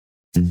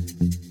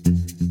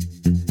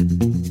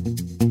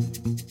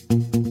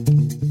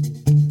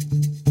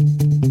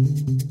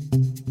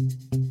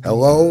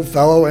Hello,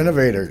 fellow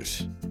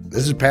innovators.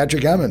 This is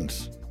Patrick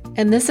Emmons.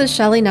 And this is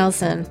Shelley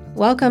Nelson.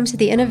 Welcome to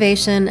the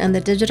Innovation and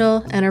the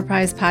Digital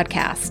Enterprise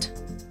Podcast.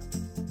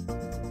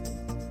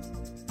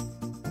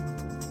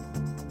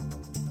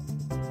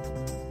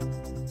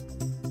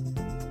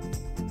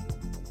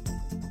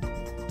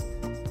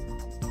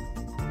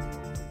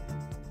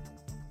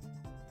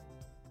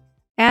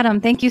 Adam,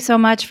 thank you so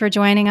much for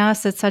joining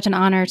us. It's such an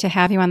honor to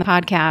have you on the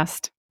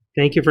podcast.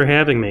 Thank you for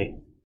having me.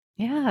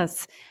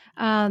 Yes.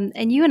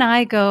 And you and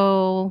I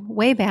go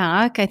way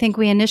back. I think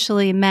we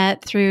initially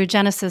met through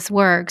Genesis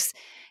Works.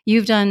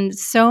 You've done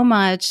so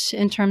much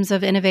in terms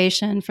of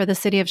innovation for the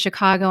city of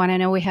Chicago, and I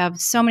know we have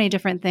so many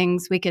different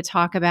things we could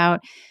talk about.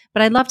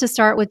 But I'd love to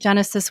start with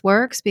Genesis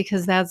Works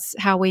because that's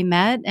how we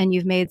met, and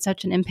you've made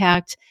such an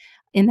impact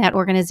in that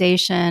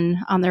organization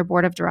on their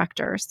board of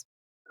directors.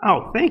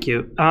 Oh, thank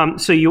you.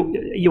 So you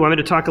want me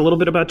to talk a little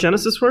bit about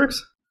Genesis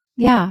Works?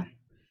 Yeah.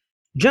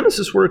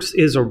 Genesis Works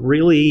is a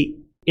really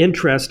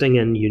interesting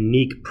and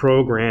unique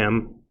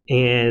program,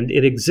 and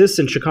it exists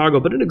in Chicago,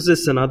 but it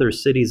exists in other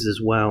cities as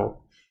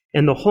well.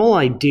 And the whole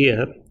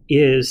idea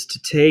is to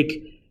take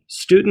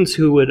students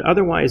who would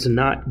otherwise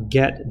not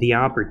get the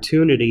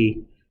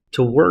opportunity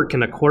to work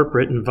in a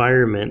corporate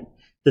environment,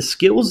 the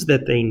skills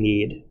that they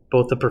need,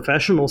 both the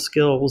professional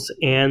skills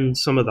and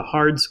some of the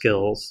hard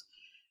skills,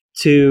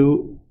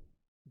 to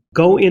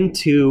go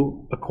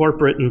into a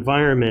corporate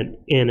environment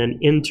in an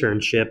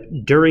internship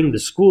during the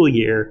school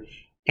year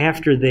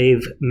after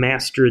they've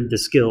mastered the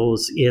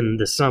skills in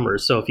the summer.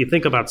 So if you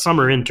think about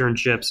summer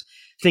internships,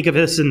 think of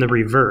this in the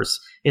reverse.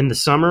 In the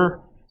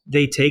summer,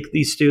 they take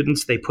these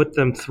students, they put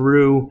them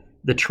through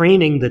the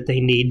training that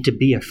they need to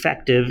be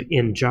effective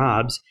in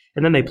jobs,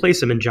 and then they place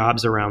them in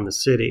jobs around the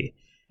city.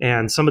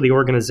 And some of the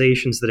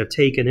organizations that have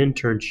taken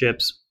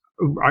internships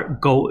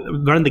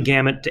run the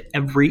gamut to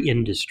every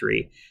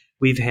industry.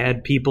 We've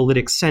had people at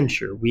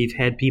Accenture, we've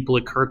had people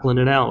at Kirkland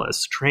 &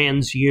 Ellis,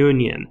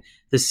 TransUnion,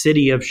 the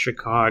city of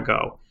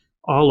Chicago,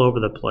 all over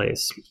the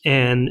place.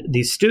 And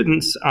these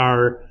students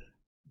are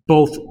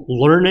both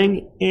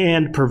learning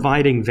and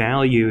providing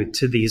value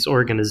to these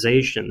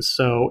organizations.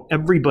 So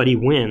everybody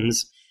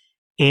wins,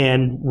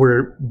 and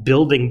we're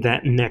building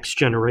that next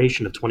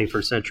generation of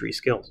 21st century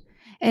skills.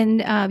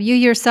 And you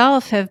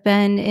yourself have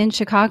been in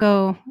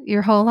Chicago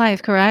your whole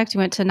life, correct? You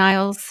went to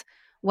Niles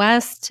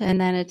West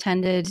and then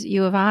attended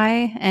U of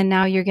I, and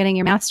now you're getting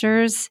your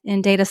master's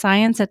in data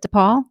science at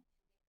DePaul?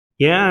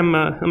 Yeah, I'm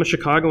a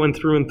Chicagoan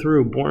through and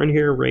through, born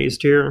here,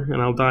 raised here,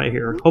 and I'll die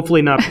here.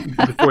 Hopefully not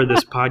before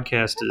this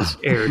podcast is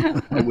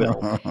aired. I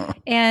will.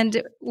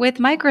 And with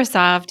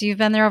Microsoft, you've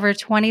been there over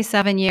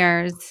 27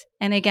 years.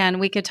 And again,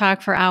 we could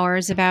talk for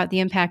hours about the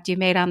impact you've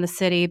made on the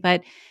city,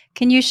 but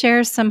can you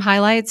share some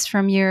highlights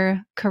from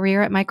your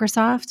career at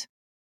Microsoft?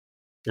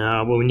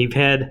 Well, when you've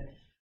had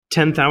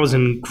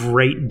 10,000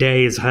 great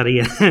days, how do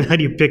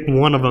you pick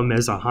one of them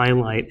as a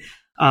highlight?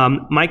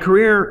 My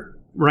career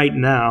right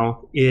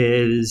now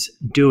is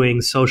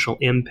doing social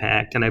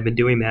impact, and I've been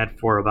doing that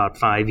for about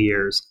 5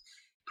 years.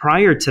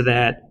 Prior to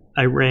that,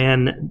 I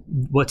ran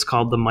what's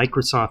called the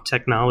Microsoft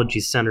Technology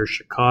Center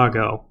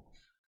Chicago,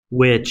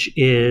 which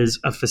is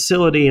a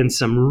facility and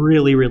some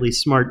really, really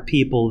smart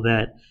people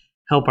that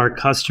help our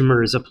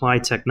customers apply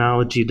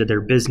technology to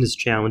their business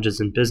challenges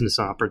and business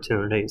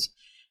opportunities.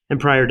 And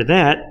prior to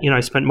that, I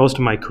spent most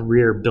of my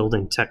career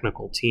building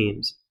technical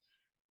teams.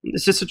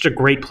 It's just such a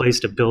great place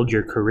to build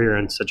your career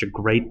and such a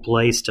great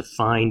place to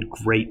find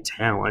great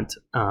talent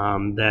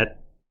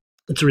that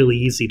it's really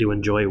easy to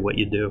enjoy what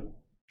you do.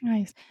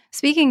 Nice.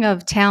 Speaking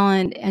of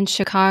talent in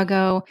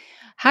Chicago,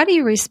 how do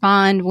you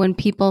respond when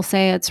people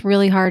say it's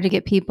really hard to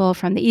get people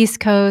from the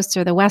East Coast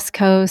or the West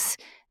Coast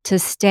to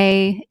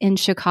stay in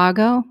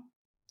Chicago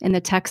in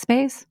the tech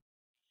space?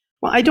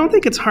 Well, I don't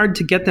think it's hard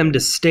to get them to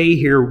stay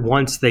here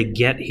once they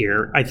get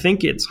here. I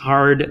think it's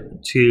harder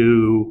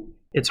to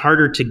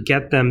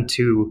get them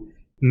to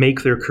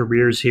make their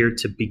careers here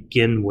to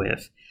begin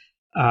with.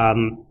 I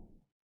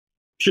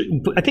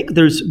think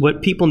there's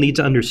what people need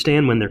to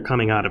understand when they're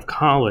coming out of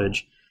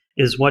college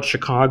is what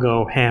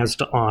Chicago has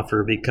to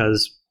offer,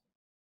 because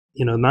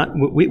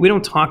we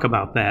don't talk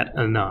about that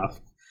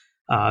enough.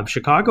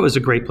 Chicago is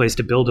a great place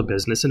to build a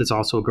business, and it's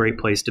also a great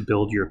place to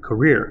build your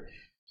career.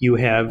 You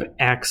have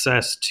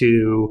access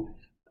to,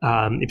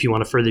 if you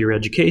want to further your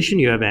education,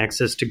 you have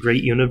access to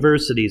great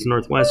universities,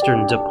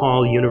 Northwestern,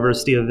 DePaul,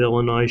 University of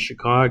Illinois,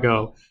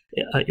 Chicago,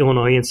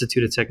 Illinois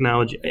Institute of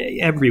Technology,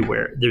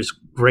 everywhere. There's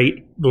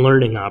great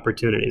learning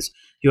opportunities.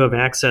 You have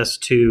access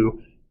to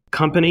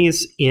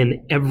companies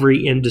in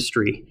every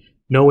industry.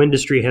 No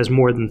industry has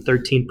more than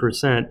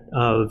 13%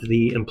 of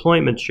the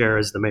employment share,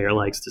 as the mayor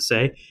likes to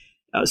say.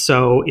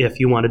 So if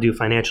you want to do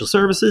financial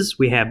services,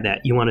 we have that.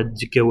 You want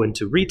to go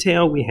into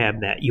retail, we have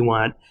that. You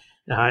want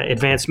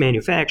advanced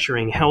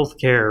manufacturing,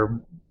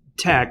 healthcare,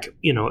 tech,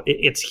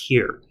 it's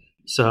here.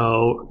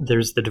 So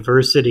there's the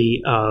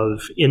diversity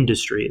of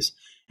industries.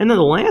 And then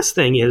the last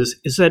thing is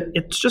that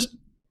it's just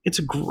it's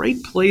a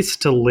great place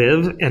to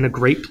live and a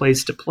great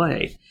place to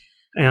play.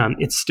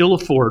 It's still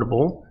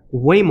affordable,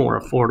 way more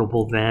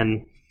affordable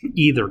than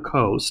either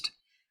coast.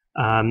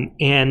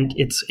 And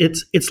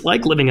it's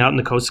like living out in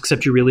the coast,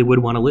 except you really would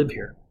want to live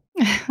here.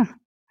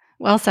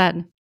 Well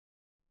said.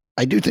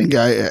 I do think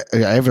I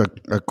have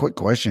a quick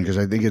question, because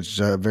I think it's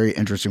very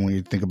interesting when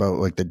you think about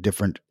like the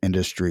different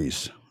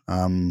industries,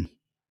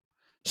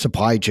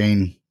 supply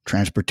chain,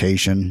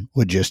 transportation,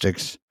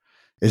 logistics.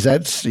 Is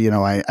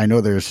that, I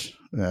know there's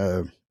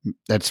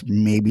that's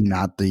maybe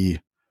not the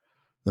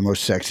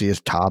most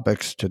sexiest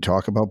topics to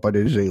talk about, but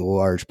it is a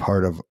large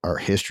part of our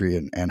history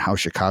and how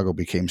Chicago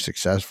became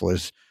successful.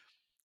 Is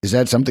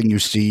that something you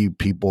see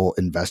people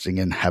investing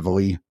in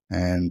heavily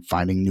and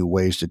finding new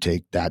ways to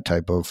take that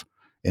type of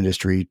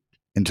industry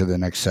into the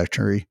next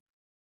century?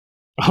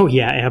 Oh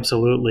yeah,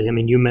 absolutely. I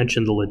mean, you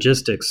mentioned the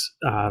logistics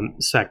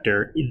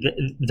sector.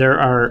 There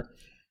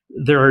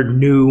are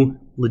new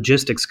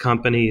logistics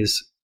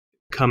companies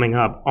coming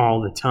up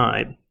all the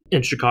time,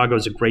 and Chicago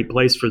is a great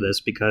place for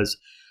this because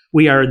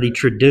we are the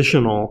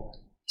traditional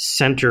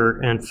center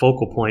and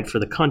focal point for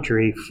the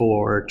country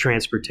for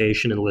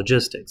transportation and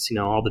logistics.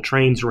 All the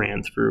trains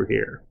ran through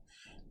here.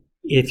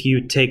 If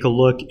you take a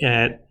look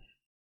at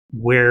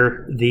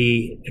where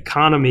the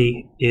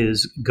economy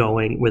is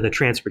going, where the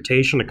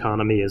transportation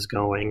economy is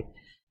going,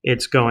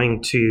 it's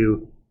going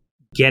to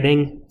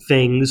getting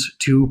things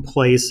to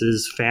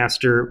places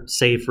faster,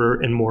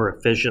 safer, and more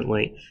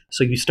efficiently.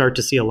 So you start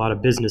to see a lot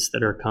of business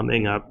that are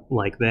coming up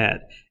like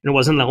that. And it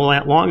wasn't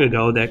that long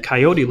ago that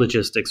Coyote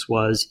Logistics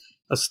was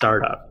a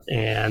startup,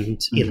 and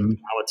now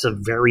it's a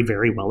very,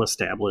 very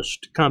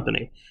well-established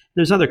company.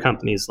 There's other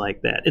companies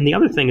like that. And the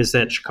other thing is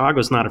that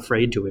Chicago's not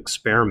afraid to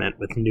experiment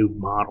with new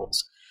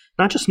models,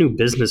 not just new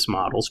business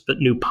models, but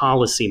new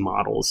policy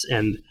models.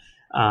 And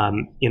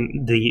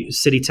in the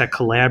City Tech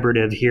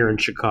Collaborative here in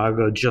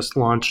Chicago just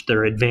launched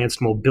their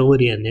Advanced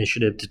Mobility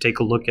Initiative to take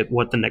a look at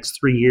what the next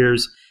 3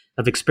 years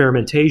of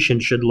experimentation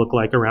should look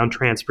like around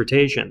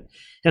transportation.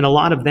 And a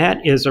lot of that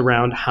is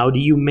around how do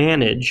you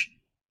manage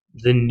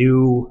the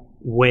new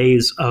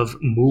ways of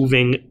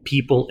moving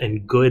people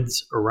and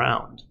goods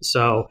around.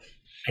 So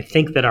I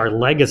think that our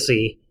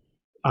legacy,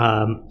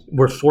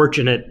 we're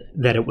fortunate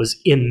that it was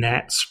in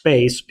that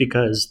space,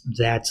 because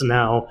that's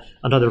now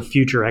another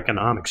future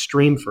economic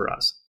stream for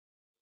us.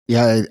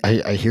 Yeah,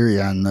 I hear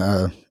you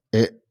on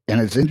it,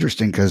 and it's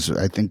interesting because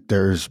I think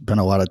there's been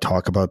a lot of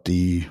talk about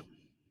the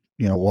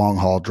long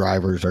haul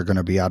drivers are going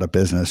to be out of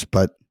business,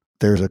 but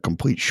there's a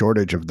complete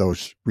shortage of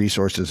those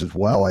resources as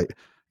well.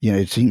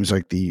 It seems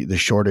like the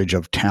shortage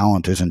of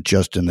talent isn't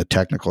just in the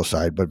technical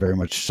side, but very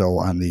much so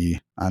on the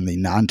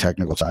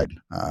non-technical side.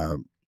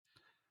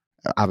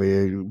 I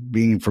mean,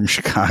 being from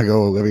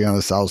Chicago, living on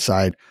the South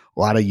Side, a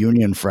lot of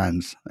union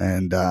friends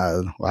and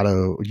a lot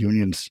of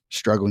unions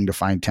struggling to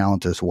find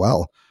talent as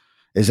well.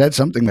 Is that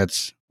something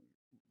that's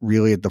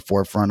really at the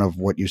forefront of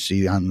what you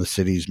see on the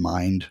city's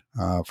mind,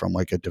 from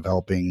like a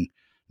developing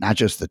not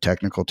just the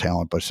technical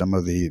talent, but some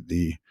of the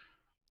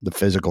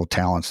physical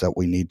talents that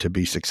we need to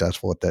be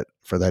successful at that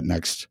for that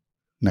next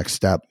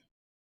step?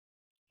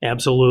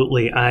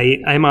 Absolutely.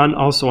 I'm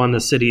also on the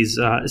city's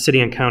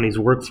city and county's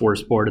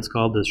workforce board. It's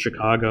called the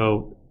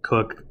Chicago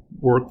Cook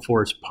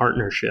Workforce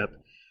Partnership.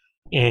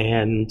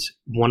 And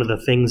one of the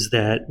things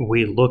that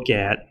we look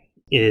at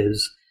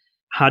is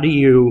how do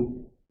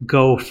you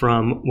go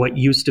from what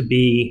used to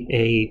be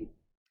a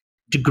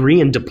degree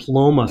and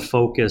diploma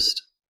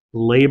focused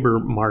labor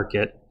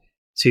market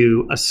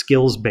to a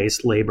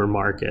skills-based labor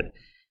market.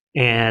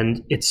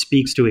 And it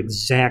speaks to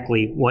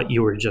exactly what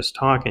you were just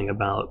talking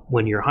about.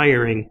 When you're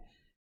hiring,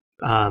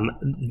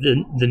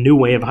 the new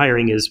way of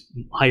hiring is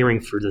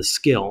hiring for the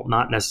skill,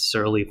 not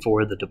necessarily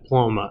for the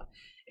diploma.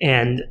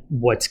 And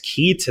what's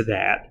key to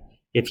that,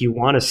 if you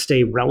want to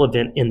stay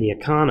relevant in the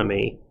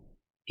economy,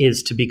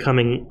 is to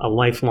becoming a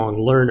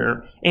lifelong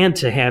learner and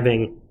to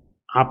having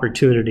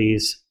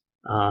opportunities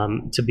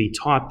to be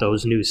taught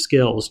those new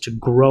skills, to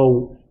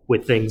grow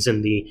with things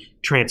in the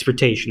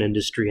transportation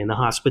industry and the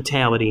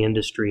hospitality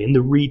industry and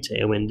the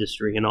retail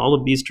industry and all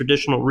of these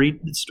traditional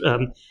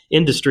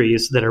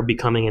industries that are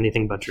becoming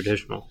anything but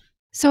traditional.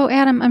 So,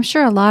 Adam, I'm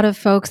sure a lot of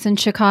folks in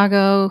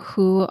Chicago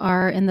who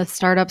are in the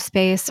startup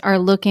space are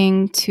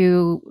looking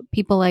to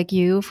people like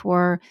you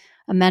for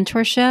a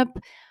mentorship.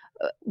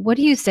 What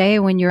do you say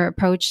when you're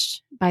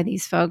approached by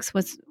these folks?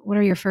 What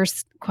are your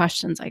first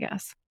questions, I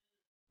guess?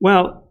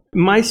 Well,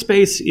 my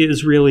space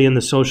is really in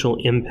the social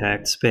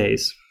impact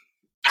space.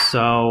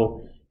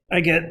 So I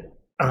get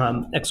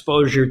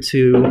exposure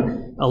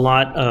to a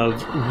lot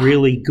of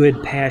really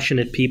good,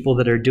 passionate people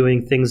that are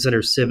doing things that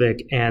are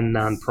civic and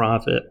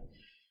nonprofit.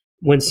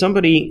 When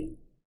somebody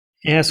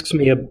asks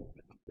me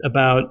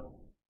about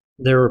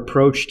their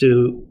approach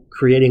to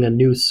creating a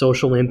new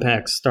social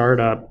impact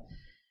startup,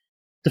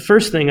 the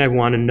first thing I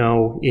want to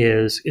know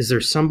is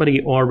there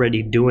somebody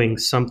already doing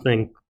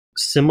something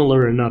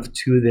similar enough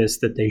to this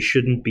that they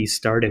shouldn't be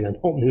starting a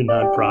whole new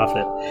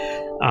nonprofit?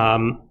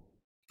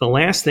 The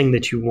last thing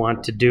that you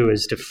want to do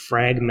is to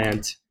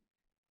fragment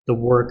the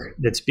work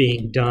that's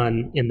being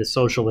done in the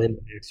social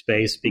impact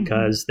space,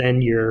 because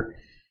then you're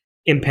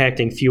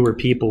impacting fewer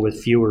people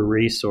with fewer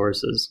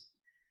resources.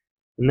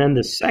 And then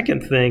the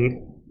second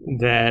thing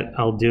that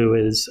I'll do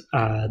is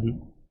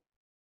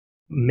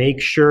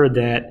make sure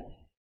that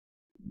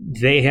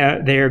they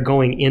are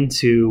going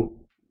into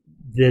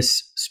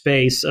this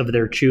space of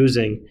their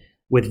choosing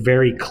with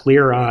very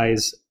clear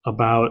eyes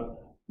about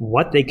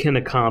what they can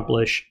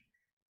accomplish,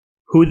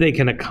 who they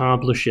can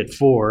accomplish it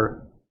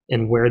for,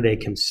 and where they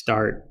can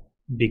start.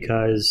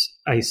 Because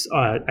I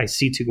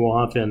see too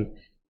often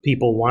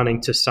people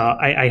wanting to solve.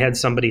 I had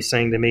somebody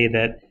saying to me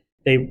that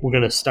they were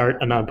going to start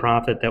a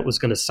nonprofit that was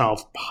going to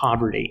solve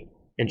poverty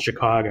in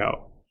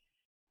Chicago.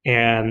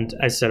 And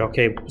I said,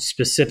 okay,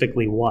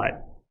 specifically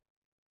what?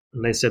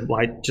 And they said,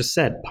 well, I just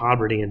said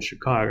poverty in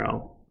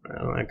Chicago.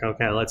 I'm like,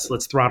 okay, let's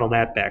throttle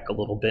that back a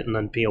little bit and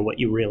unveil what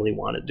you really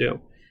want to do.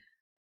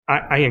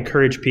 I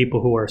encourage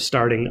people who are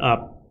starting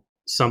up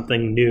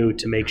something new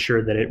to make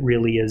sure that it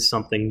really is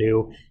something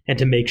new, and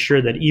to make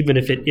sure that even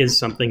if it is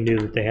something new,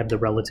 that they have the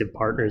relative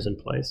partners in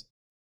place.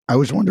 I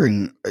was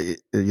wondering,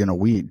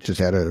 we just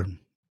had a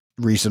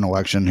recent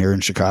election here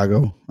in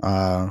Chicago.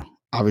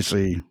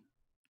 Obviously,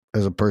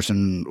 as a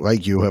person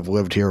like you, have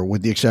lived here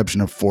with the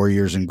exception of 4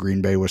 years in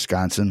Green Bay,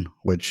 Wisconsin,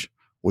 which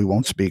we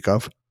won't speak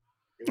of.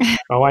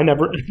 Oh, I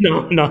never.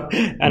 No,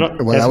 I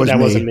don't. Well, that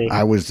wasn't me.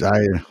 that was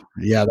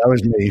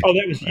me. Oh,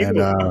 that was you.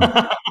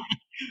 And,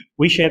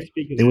 we shan't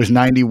speak of it was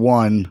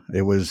 91.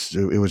 It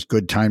was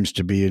good times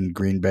to be in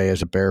Green Bay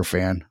as a Bear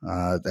fan.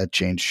 That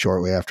changed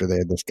shortly after they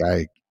had this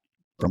guy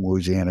from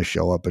Louisiana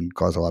show up and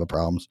cause a lot of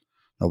problems.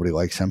 Nobody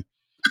likes him.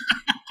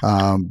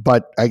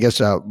 But I guess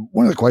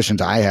one of the questions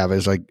I have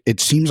is, like, it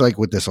seems like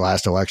with this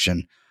last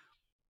election,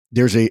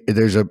 there's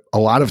a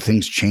lot of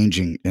things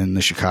changing in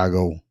the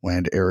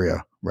Chicagoland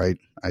area, right?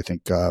 I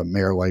think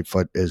Mayor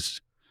Lightfoot is,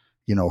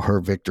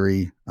 her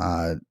victory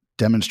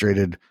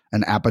demonstrated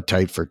an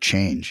appetite for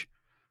change.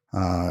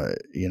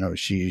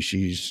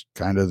 She's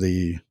kind of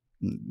the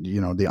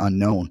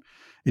unknown.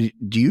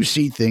 Do you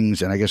see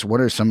things, and I guess what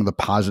are some of the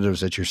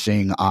positives that you're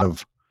seeing out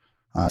of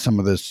some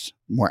of this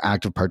more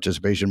active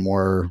participation,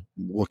 more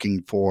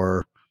looking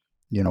for,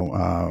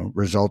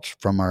 results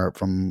from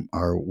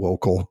our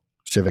local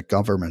civic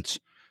governments?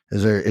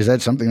 Is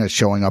that something that's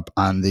showing up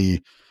on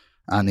the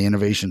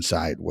innovation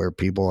side, where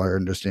people are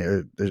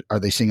understanding? Are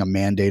they seeing a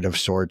mandate of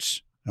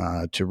sorts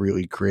to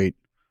really create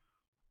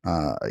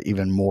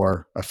even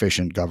more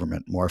efficient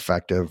government, more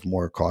effective,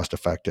 more cost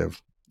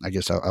effective? I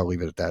guess I'll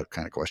leave it at that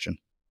kind of question.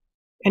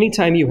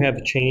 Anytime you have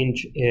a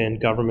change in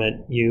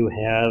government, you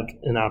have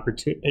an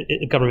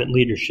opportunity. Government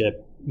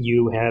leadership,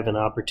 you have an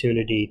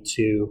opportunity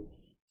to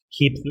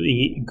keep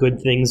the good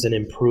things and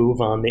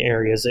improve on the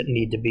areas that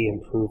need to be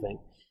improving.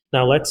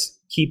 Now, let's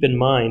keep in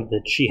mind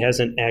that she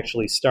hasn't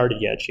actually started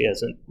yet. She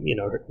hasn't,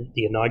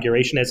 the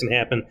inauguration hasn't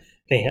happened.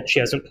 She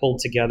hasn't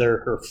pulled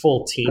together her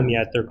full team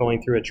yet. They're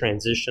going through a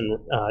transition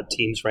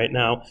teams right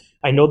now.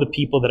 I know the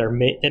people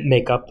that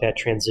make up that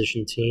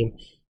transition team,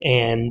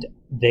 and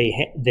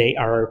they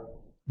are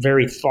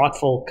very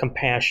thoughtful,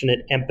 compassionate,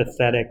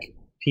 empathetic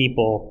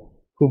people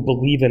who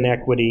believe in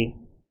equity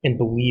and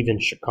believe in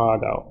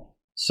Chicago.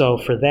 So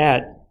for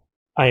that,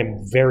 I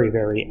am very,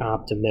 very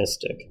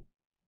optimistic.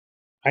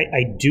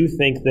 I do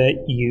think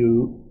that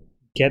you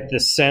get the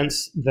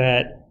sense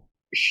that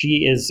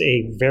she is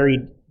a very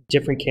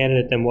different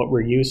candidate than what we're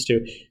used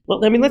to.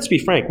 Well, I mean, let's be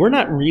frank. We're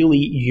not really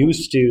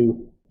used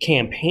to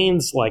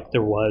campaigns like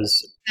there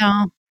was.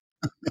 No.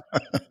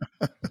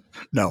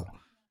 No.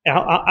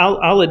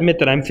 I'll admit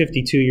that I'm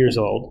 52 years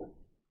old.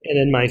 And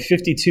in my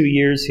 52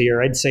 years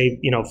here, I'd say,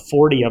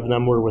 40 of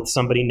them were with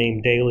somebody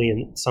named Daley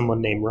and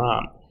someone named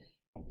Rahm.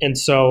 And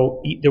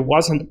so there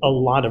wasn't a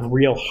lot of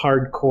real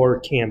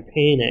hardcore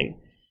campaigning.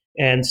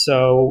 And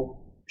so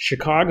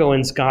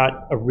Chicagoans got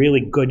a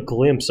really good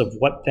glimpse of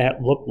what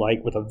that looked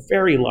like with a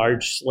very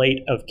large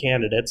slate of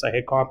candidates. I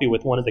had coffee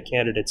with one of the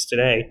candidates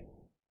today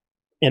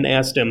and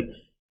asked him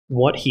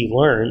what he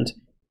learned.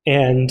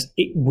 And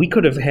we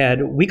could have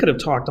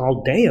talked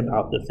all day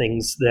about the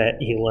things that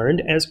he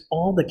learned, as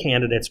all the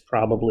candidates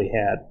probably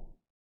had.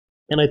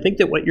 And I think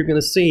that what you're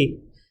going to see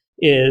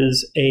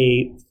is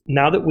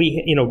now that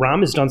Rahm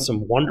has done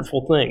some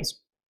wonderful things.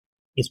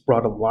 He's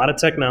brought a lot of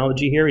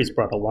technology here. He's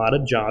brought a lot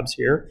of jobs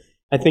here.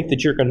 I think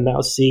that you're going to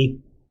now see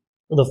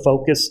the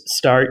focus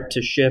start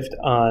to shift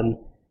on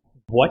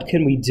what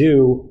can we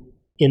do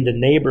in the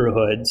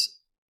neighborhoods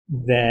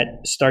that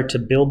start to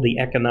build the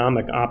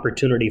economic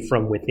opportunity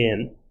from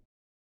within.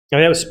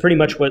 And that's pretty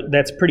much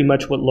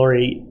what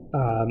Lori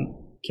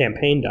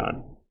campaigned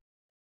on.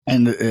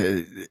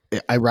 And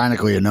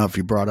ironically enough,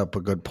 you brought up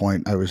a good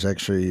point. I was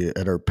actually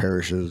at our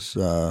parish's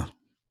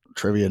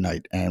trivia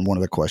night, and one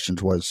of the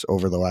questions was,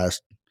 over the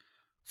last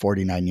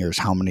 49 years,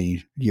 how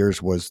many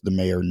years was the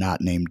mayor not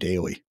named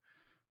Daley?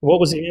 What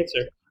was the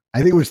answer? I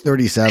think it was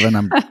 37.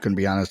 I'm going to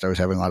be honest. I was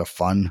having a lot of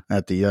fun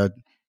at the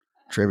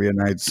trivia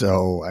night,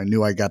 so I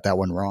knew I got that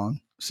one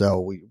wrong. So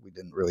we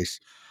didn't really.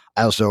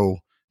 I also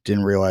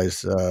didn't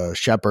realize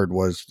Shepard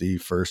was the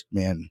first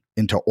man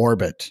into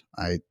orbit.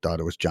 I thought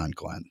it was John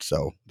Glenn.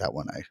 So that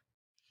one I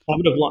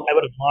would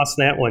have lost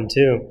that one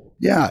too.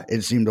 Yeah,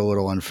 it seemed a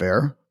little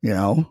unfair,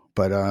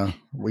 but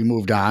we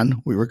moved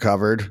on. We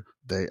recovered.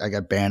 I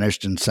got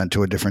banished and sent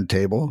to a different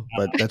table,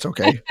 but that's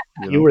okay.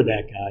 You were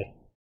that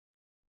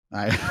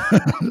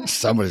guy.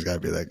 Somebody's got to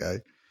be that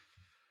guy.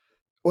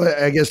 Well,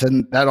 I guess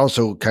then that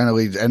also kind of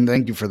leads, and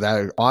thank you for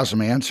that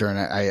awesome answer. And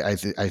I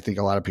think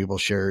a lot of people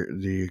share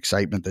the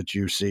excitement that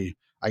you see,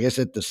 I guess,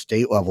 at the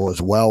state level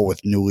as well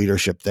with new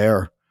leadership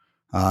there.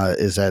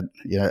 Is that,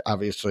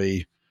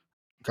 obviously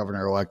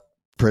Governor-elect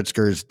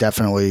Pritzker is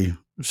definitely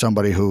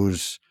somebody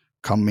who's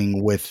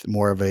coming with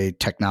more of a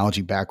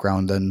technology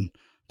background than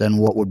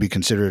what would be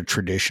considered a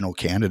traditional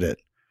candidate.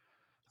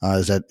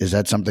 Is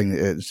that something?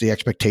 Is the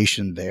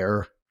expectation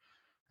there?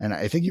 And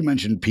I think you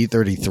mentioned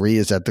P33.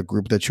 Is that the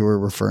group that you were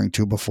referring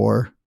to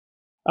before?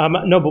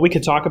 No, but we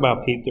could talk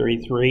about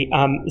P33.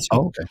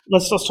 Okay.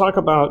 Let's talk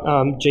about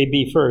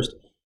JB first.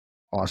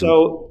 Awesome.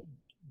 So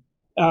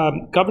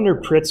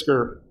Governor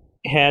Pritzker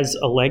has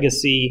a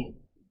legacy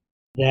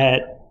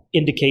that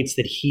indicates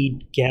that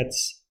he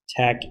gets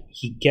tech,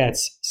 he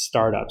gets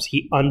startups,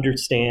 he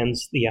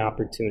understands the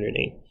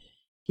opportunity.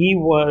 He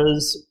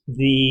was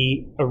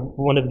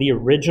one of the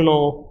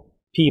original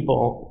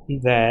people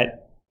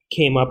that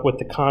came up with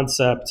the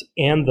concept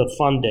and the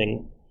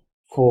funding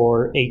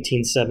for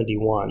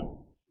 1871.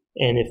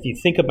 And if you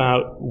think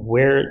about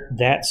where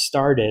that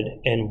started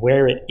and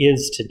where it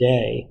is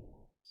today,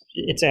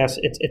 it's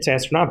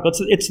astronomical.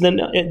 It's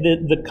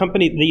the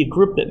company, the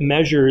group that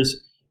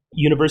measures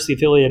university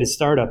affiliated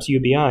startups,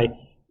 UBI,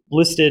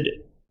 listed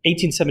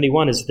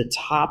 1871 as the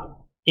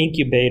top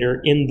incubator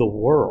in the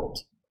world.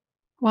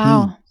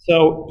 Wow.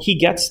 So he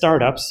gets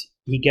startups,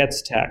 he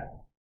gets tech.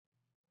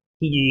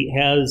 He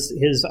has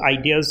his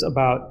ideas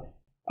about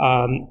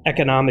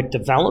economic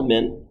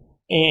development,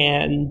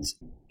 and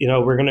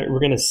we're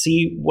gonna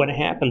see what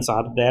happens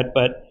out of that.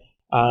 But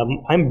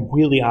I'm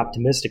really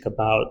optimistic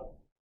about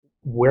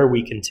where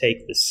we can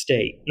take the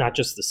state, not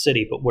just the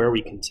city, but where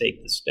we can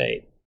take the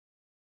state.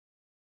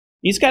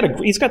 He's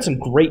got some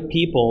great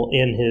people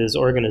in his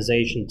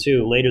organization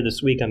too. Later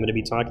this week, I'm going to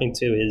be talking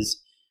to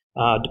his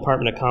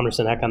Department of Commerce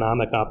and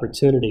Economic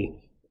Opportunity.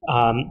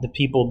 The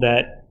people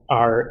that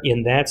are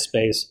in that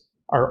space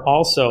are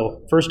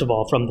also, first of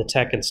all, from the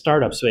tech and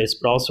startup space,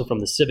 but also from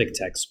the civic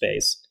tech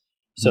space.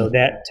 So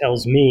that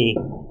tells me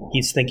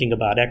he's thinking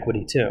about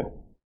equity too.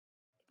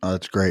 Oh,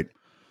 that's great.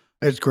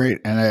 It's great,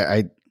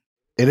 and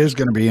it is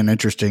going to be an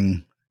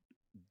interesting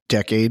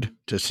decade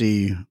to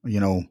see.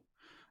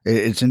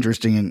 It's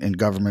interesting in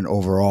government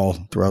overall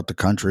throughout the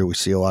country. We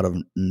see a lot of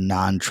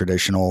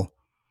non-traditional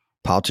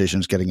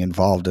politicians getting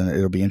involved, and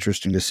it'll be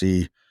interesting to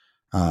see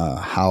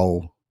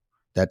how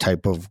that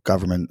type of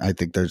government. I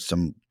think there's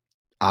some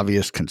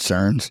obvious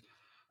concerns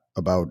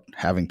about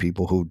having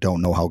people who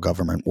don't know how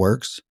government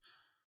works,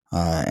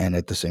 and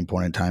at the same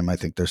point in time, I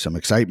think there's some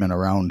excitement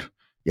around.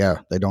 Yeah,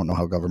 they don't know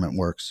how government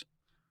works,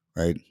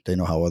 right? They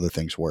know how other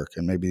things work,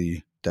 and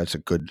maybe that's a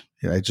good.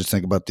 I just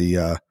think about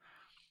the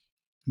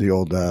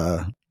old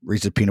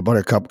Reese's Peanut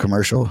Butter Cup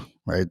commercial,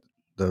 right?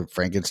 The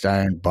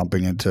Frankenstein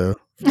bumping into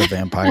the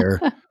vampire,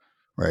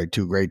 right?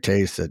 Two great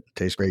tastes that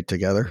taste great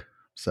together.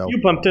 So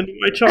you bumped into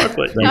my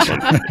chocolate.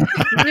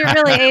 You're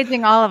really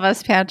aging all of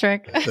us,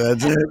 Patrick.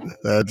 That's it.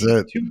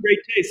 Two great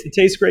tastes that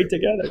taste great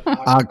together.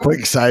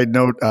 Quick side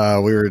note: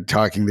 we were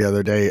talking the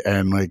other day,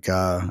 and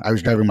I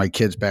was driving my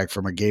kids back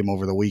from a game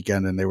over the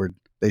weekend, and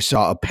they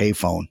saw a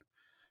payphone,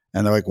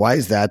 and they're like, "Why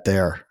is that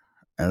there?"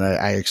 And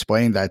I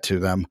explained that to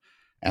them,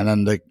 and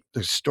then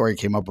the story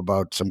came up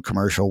about some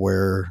commercial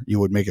where you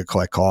would make a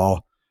collect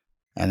call,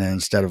 and then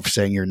instead of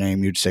saying your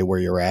name, you'd say where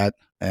you're at.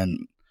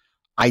 And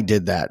I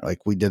did that.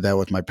 We did that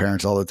with my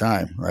parents all the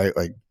time, right?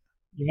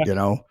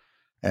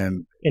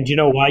 And do you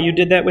know why you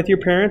did that with your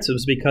parents? It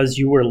was because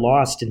you were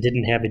lost and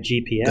didn't have a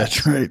GPS.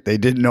 That's right. They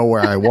didn't know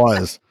where I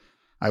was.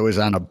 I was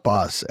on a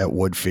bus at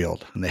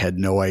Woodfield, and they had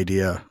no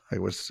idea. I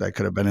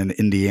could have been in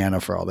Indiana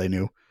for all they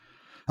knew.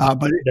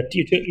 But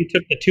you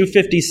took the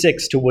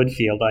 256 to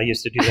Woodfield. I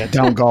used to do that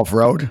down Golf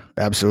Road.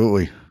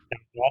 Absolutely. Down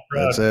Golf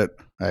Road. That's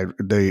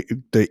it.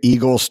 The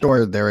Eagle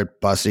store there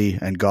at Bussy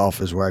and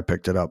Golf is where I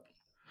picked it up.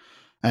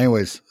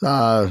 Anyways,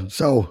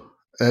 so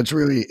that's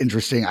really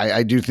interesting.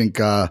 I do think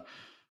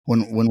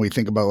when we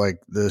think about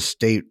the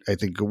state, I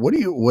think what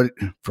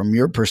from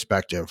your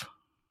perspective,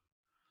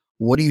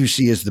 what do you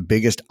see as the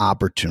biggest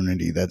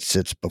opportunity that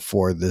sits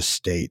before this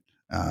state?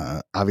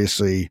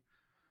 Obviously,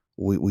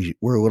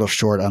 we're a little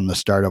short on the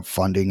startup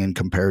funding in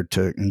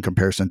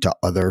comparison to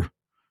other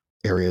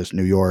areas,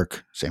 New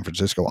York, San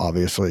Francisco,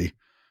 obviously,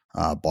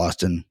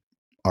 Boston,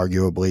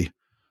 arguably.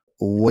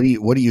 What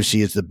do you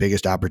see as the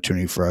biggest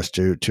opportunity for us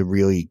to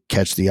really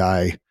catch the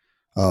eye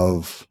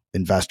of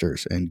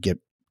investors and get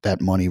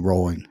that money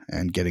rolling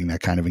and getting that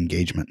kind of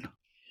engagement?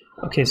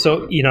 Okay,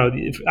 so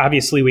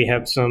obviously we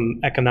have some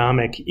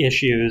economic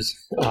issues,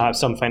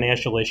 some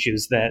financial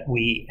issues that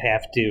we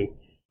have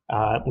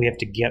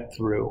to get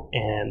through,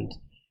 and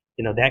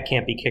that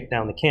can't be kicked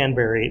down the can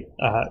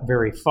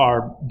very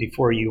far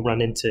before you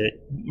run into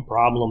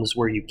problems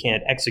where you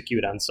can't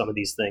execute on some of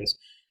these things.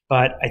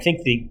 But I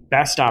think the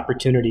best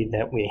opportunity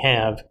that we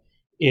have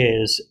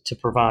is to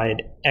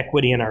provide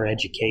equity in our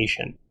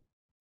education.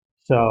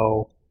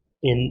 So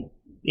in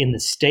the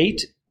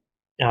state,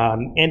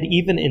 and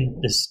even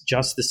in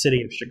just the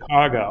city of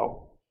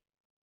Chicago,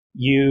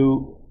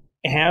 you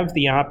have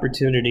the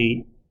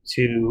opportunity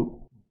to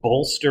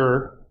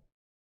bolster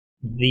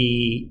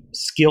the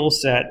skill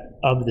set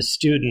of the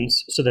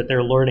students so that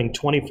they're learning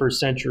 21st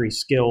century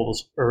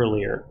skills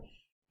earlier.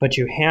 But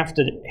you have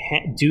to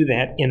do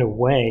that in a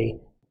way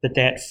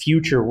that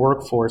future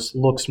workforce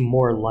looks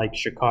more like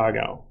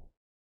Chicago.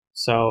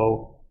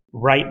 So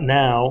right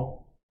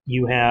now,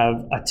 you have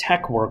a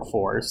tech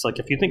workforce. Like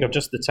if you think of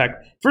just the tech,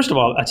 first of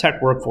all, a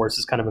tech workforce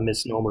is kind of a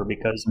misnomer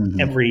because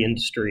every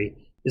industry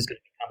is going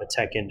to become a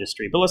tech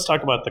industry. But let's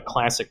talk about the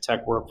classic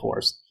tech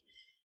workforce.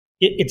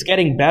 It's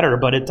getting better,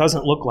 but it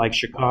doesn't look like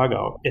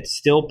Chicago. It's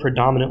still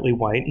predominantly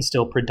white and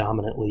still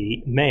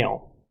predominantly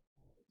male.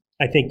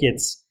 I think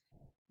it's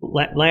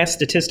last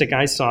statistic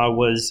I saw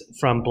was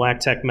from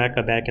Black Tech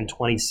Mecca back in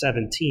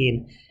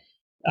 2017.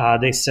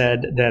 They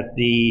said that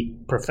the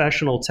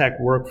professional tech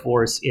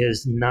workforce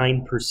is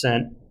 9%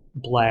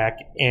 Black,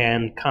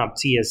 and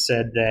CompTIA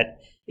said that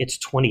it's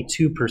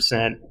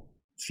 22%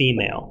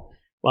 female.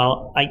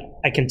 Well,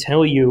 I can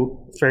tell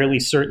you fairly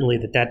certainly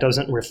that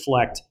doesn't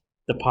reflect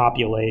the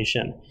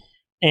population.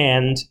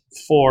 And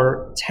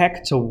for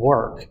tech to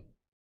work,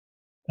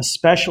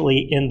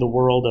 especially in the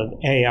world of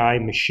AI,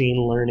 machine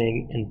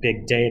learning, and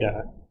big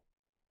data,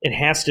 it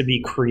has to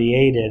be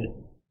created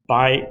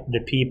by the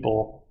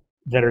people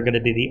that are going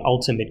to be the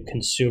ultimate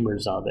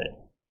consumers of it.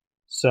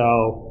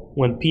 So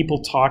when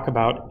people talk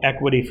about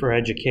equity for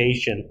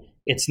education,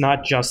 it's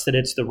not just that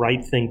it's the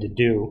right thing to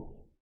do.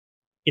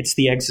 It's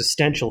the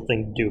existential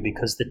thing to do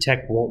because the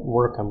tech won't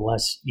work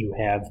unless you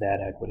have that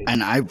equity.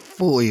 And I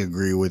fully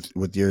agree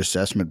with your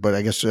assessment, but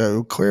I guess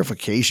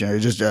clarification, or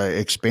just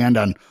expand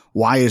on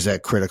why is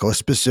that critical,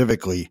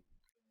 specifically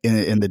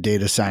in the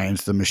data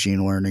science, the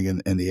machine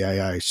learning, and the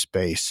AI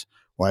space?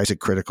 Why is it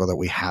critical that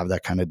we have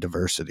that kind of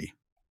diversity?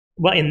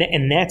 Well,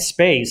 in that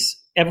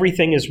space,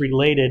 everything is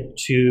related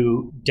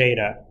to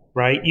data,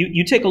 right?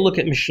 You take a look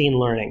at machine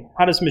learning.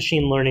 How does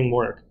machine learning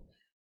work?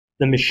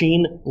 The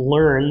machine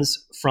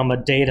learns from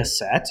a data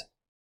set,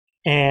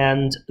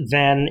 and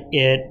then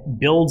it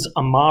builds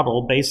a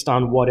model based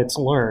on what it's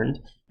learned,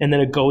 and then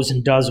it goes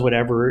and does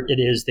whatever it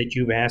is that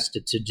you've asked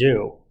it to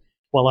do.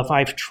 Well, if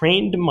I've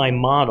trained my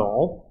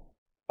model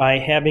by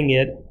having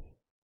it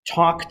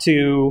talk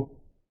to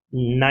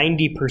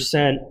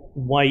 90%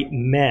 white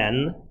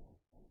men,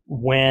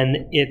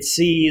 when it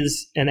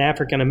sees an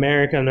African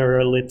American or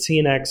a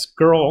Latinx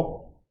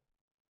girl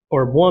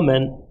or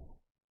woman,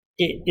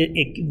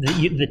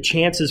 the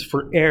chances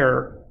for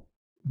error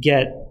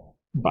get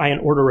by an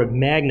order of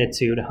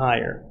magnitude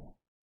higher.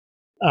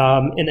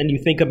 And then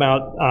you think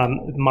about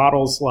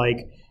models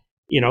like,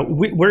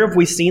 where have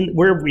we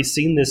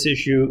seen this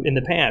issue in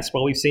the past?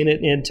 Well, we've seen it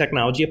in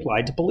technology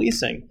applied to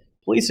policing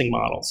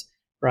models,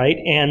 right?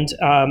 And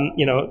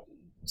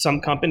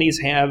some companies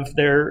have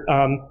their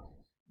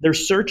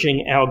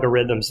searching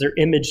algorithms, their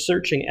image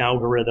searching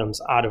algorithms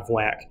out of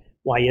whack.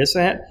 Why is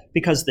that?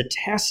 Because the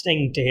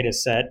testing data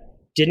set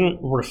didn't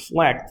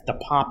reflect the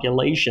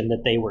population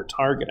that they were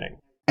targeting.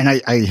 And I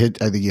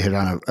think you hit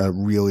on a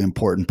really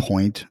important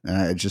point,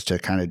 just to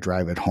kind of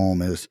drive it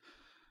home, is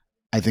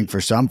I think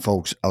for some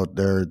folks out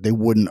there, they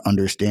wouldn't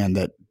understand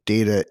that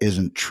data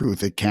isn't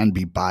truth. It can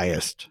be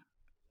biased.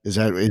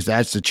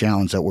 That's the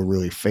challenge that we're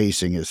really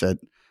facing, is that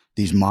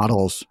these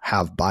models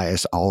have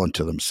bias all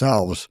into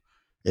themselves.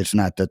 It's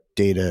not that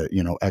data,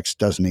 X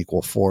doesn't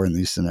equal 4 in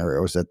these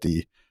scenarios, that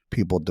the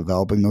people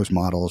developing those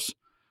models,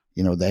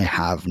 they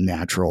have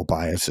natural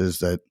biases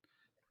that,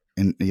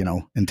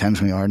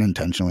 intentionally or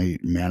unintentionally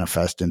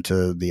manifest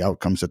into the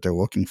outcomes that they're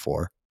looking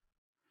for.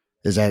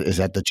 Is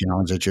that the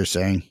challenge that you're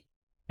saying?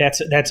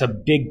 That's a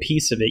big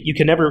piece of it. You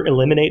can never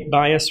eliminate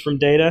bias from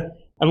data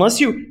unless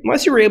you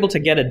were able to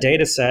get a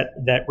data set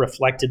that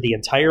reflected the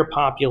entire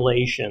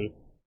population.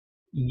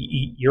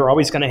 You're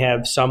always going to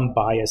have some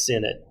bias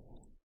in it.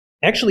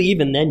 Actually,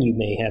 even then you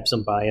may have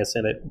some bias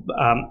in it.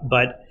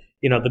 But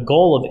the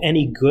goal of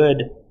any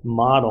good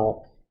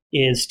model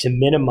is to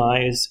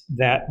minimize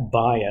that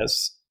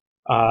bias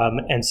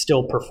and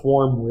still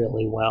perform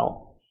really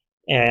well.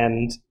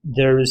 And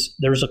there's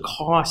a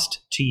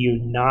cost to you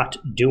not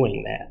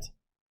doing that,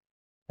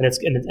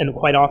 and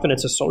quite often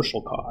it's a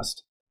social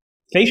cost.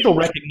 Facial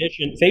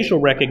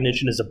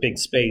recognition is a big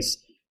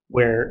space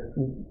where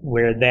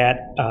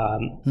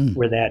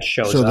that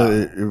shows up.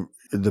 So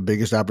the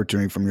biggest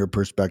opportunity from your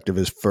perspective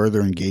is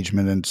further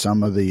engagement in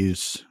some of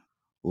these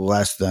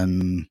less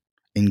than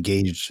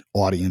engaged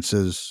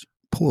audiences,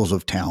 pools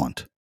of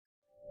talent.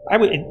 I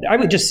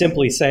would just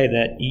simply say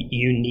that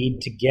you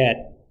need to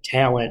get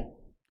talent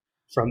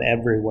from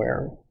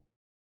everywhere.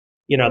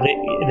 You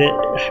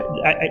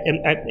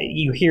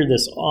hear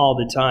this all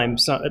the time.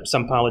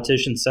 Some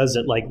politician says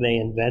it like they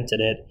invented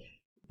it,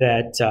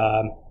 that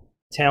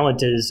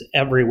talent is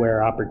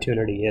everywhere,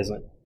 opportunity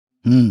isn't.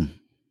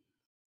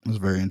 That's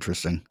very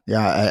interesting.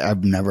 Yeah,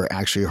 I've never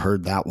actually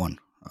heard that one.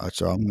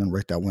 So I'm going to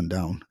write that one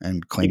down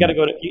and claim. You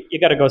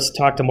got to go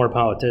talk to more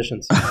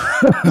politicians.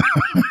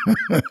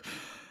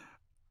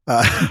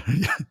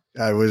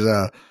 I was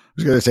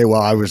going to say,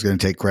 well, I was going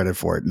to take credit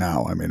for it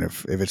now. I mean,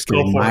 if it's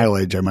getting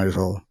mileage, I might as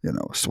well,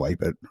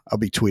 swipe it. I'll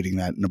be tweeting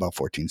that in about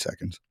 14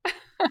 seconds.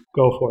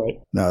 Go for it.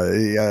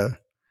 No,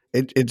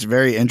 it's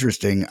very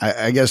interesting.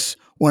 I guess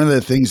one of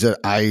the things that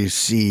I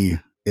see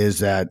is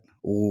that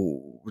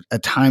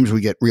at times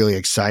we get really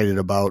excited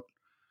about,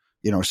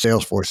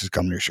 Salesforce is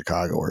coming to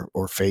Chicago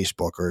or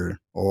Facebook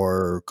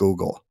or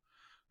Google,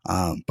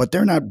 but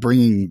they're not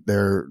bringing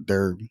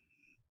their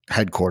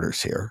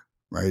headquarters here,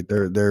 right?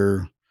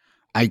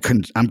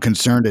 I'm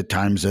concerned at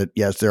times that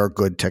yes, there are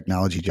good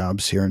technology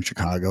jobs here in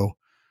Chicago,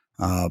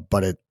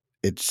 but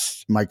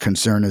it's my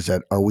concern is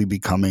that are we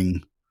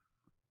becoming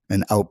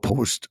an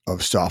outpost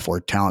of software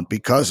talent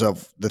because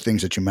of the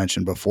things that you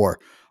mentioned before?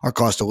 Our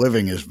cost of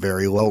living is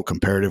very low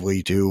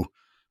comparatively to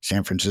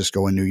San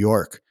Francisco and New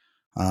York.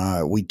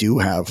 We do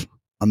have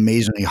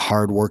amazingly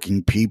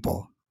hardworking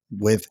people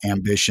with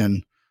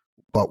ambition,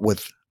 but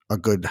with a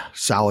good,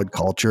 solid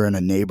culture and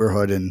a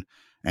neighborhood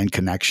and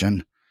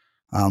connection.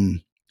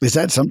 Is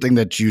that something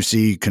that you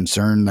see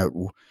concern that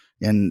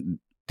in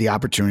the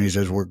opportunities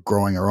as we're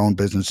growing our own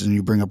businesses? And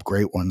you bring up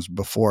great ones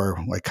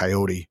before, like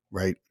Coyote,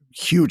 right?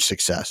 Huge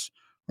success,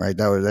 right?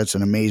 That's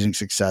an amazing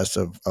success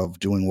of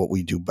doing what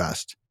we do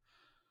best.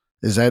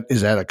 Is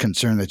that a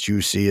concern that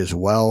you see as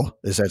well?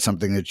 Is that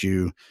something that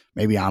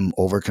maybe I'm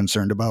over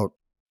concerned about?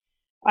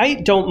 I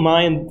don't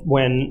mind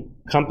when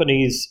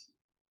companies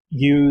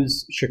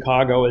use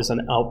Chicago as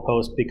an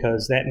outpost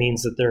because that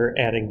means that they're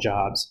adding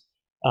jobs.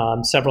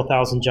 Several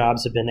thousand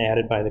jobs have been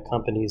added by the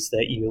companies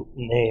that you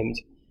named.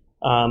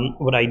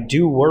 What I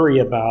do worry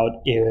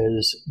about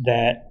is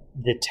that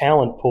the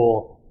talent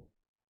pool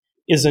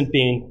isn't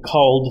being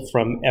culled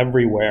from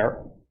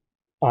everywhere.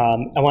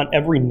 I want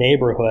every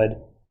neighborhood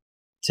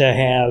to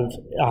have,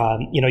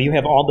 you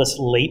have all this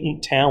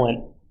latent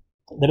talent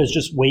that is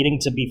just waiting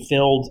to be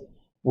filled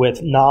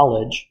with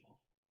knowledge.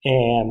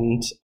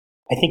 And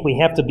I think we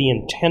have to be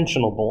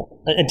intentional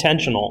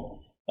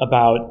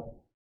about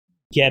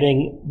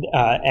getting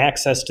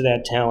access to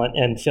that talent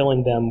and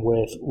filling them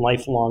with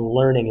lifelong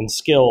learning and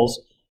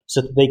skills so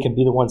that they can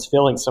be the ones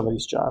filling some of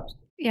these jobs.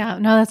 Yeah,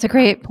 no, that's a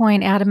great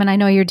point, Adam. And I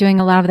know you're doing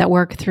a lot of that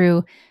work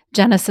through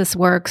Genesis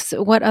Works.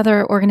 What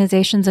other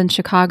organizations in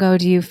Chicago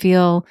do you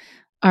feel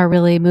are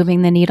really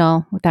moving the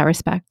needle with that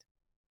respect?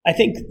 I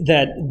think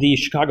that the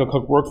Chicago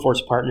Cook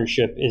Workforce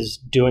Partnership is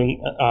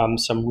doing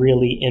some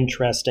really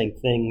interesting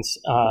things.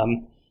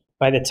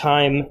 By the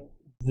time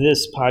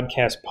this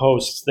podcast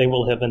posts, they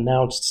will have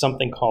announced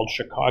something called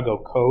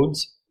Chicago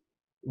Codes,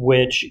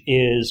 which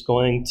is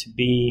going to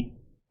be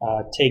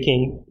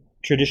taking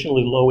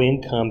traditionally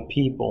low-income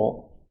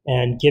people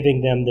and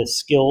giving them the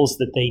skills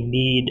that they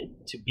need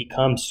to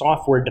become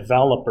software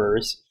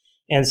developers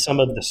and some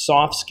of the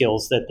soft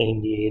skills that they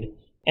need,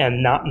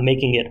 and not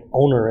making it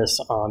onerous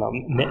on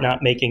them, not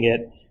making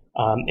it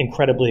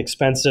incredibly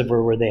expensive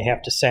or where they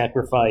have to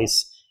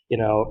sacrifice,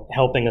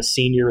 helping a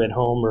senior at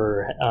home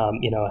or,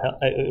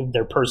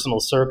 their personal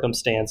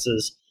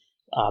circumstances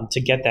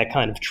to get that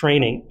kind of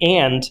training.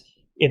 And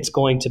it's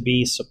going to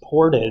be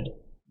supported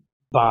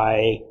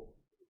by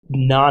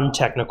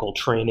non-technical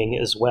training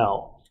as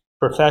well,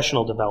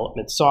 professional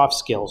development, soft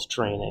skills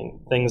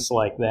training, things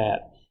like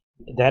that.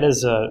 That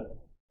is a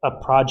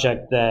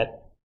project that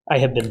I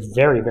have been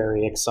very,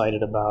 very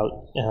excited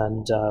about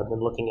and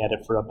been looking at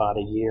it for about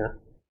a year.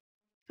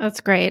 That's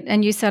great.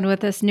 And you said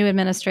with this new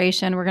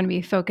administration, we're going to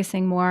be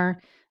focusing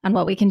more on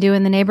what we can do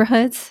in the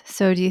neighborhoods.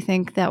 So do you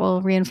think that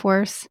will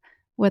reinforce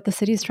what the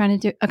city is trying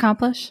to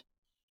accomplish?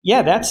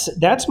 Yeah,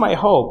 that's my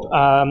hope.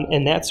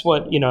 And that's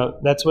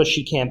what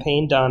she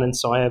campaigned on. And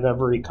so I have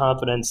every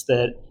confidence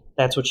that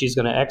that's what she's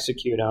going to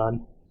execute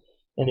on.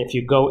 And if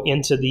you go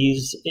into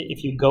these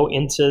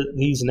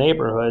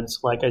neighborhoods,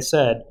 like I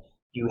said,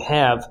 you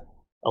have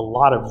a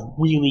lot of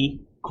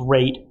really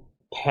great,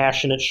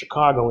 passionate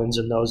Chicagoans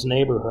in those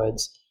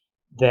neighborhoods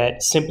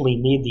that simply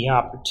need the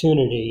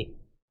opportunity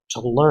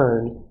to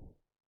learn,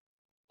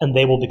 and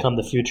they will become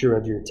the future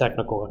of your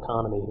technical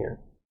economy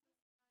here.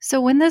 So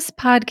when this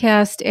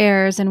podcast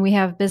airs and we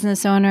have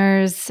business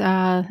owners,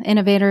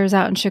 innovators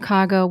out in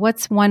Chicago,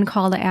 what's one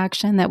call to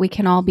action that we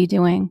can all be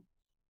doing?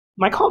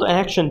 My call to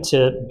action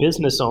to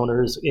business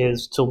owners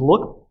is to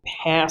look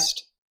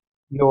past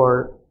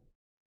your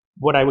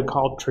what I would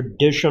call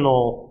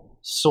traditional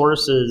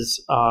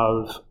sources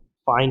of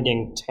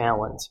finding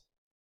talent.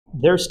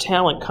 There's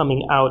talent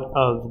coming out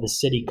of the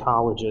city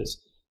colleges.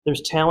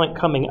 There's talent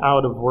coming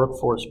out of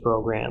workforce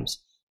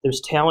programs. There's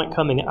talent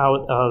coming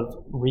out of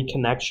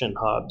reconnection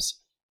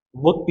hubs.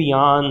 Look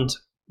beyond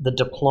the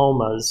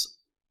diplomas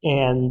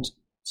and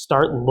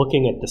start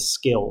looking at the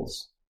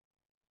skills.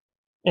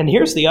 And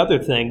here's the other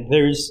thing.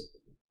 There's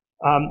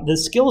the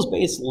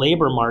skills-based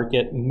labor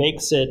market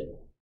makes it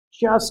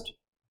just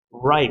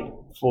right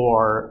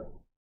for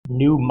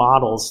new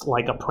models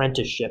like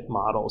apprenticeship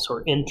models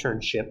or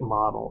internship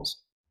models.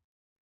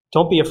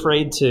 Don't be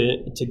afraid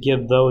to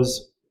give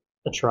those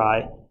a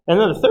try. And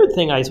then the third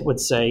thing I would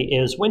say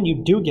is when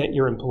you do get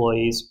your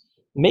employees,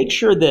 make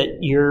sure that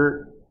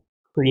you're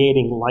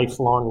creating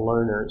lifelong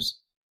learners.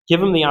 Give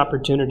them the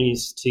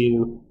opportunities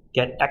to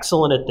get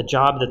excellent at the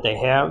job that they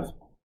have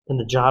and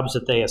the jobs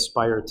that they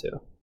aspire to.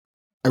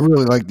 I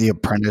really like the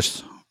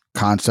apprentice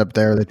concept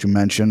there that you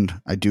mentioned.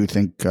 I do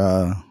think,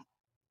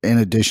 in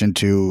addition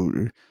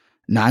to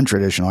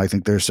non-traditional, I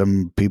think there's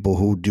some people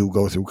who do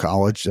go through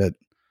college that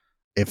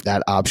if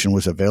that option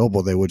was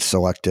available, they would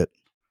select it.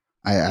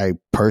 I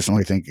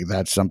personally think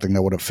that's something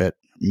that would have fit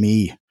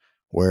me,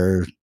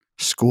 where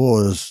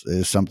school is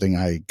something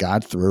I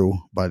got through,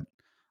 but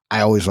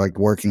I always liked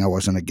working. I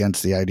wasn't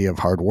against the idea of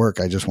hard work.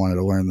 I just wanted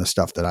to learn the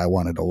stuff that I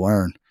wanted to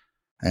learn.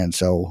 And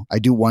so I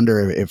do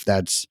wonder if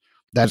that's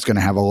going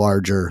to have a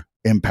larger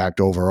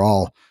impact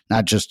overall,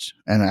 not just,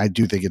 and I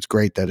do think it's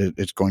great that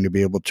it's going to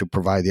be able to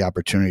provide the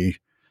opportunity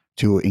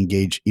to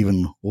engage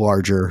even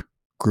larger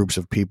groups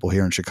of people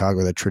here in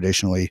Chicago that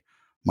traditionally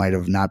might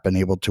have not been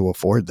able to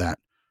afford that.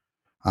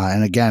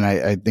 And again,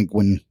 I think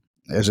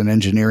as an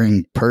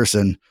engineering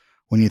person,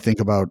 when you think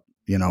about,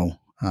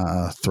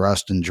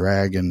 thrust and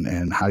drag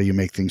and how do you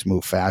make things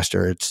move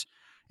faster, it's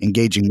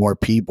engaging more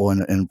people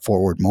in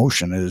forward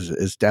motion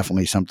is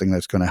definitely something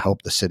that's going to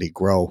help the city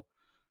grow.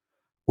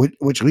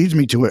 Which leads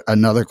me to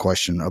another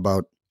question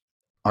about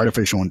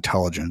artificial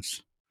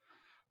intelligence,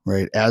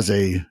 right? As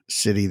a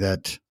city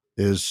that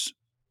is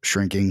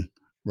shrinking,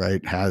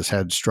 right, has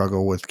had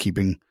struggle with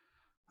keeping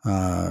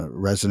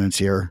residents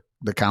here,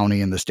 the county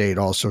and the state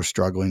also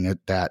struggling at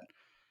that.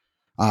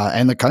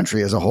 And the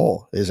country as a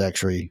whole is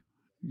actually,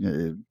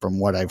 from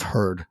what I've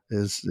heard,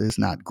 is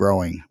not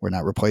growing. We're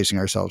not replacing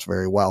ourselves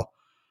very well.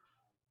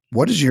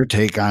 What is your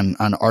take on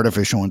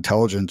artificial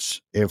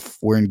intelligence if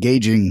we're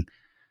engaging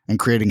and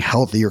creating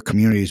healthier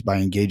communities by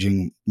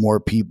engaging more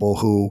people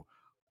who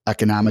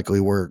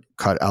economically were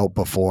cut out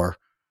before,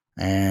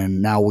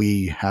 and now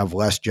we have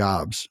less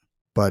jobs,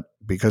 but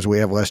because we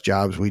have less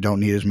jobs, we don't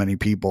need as many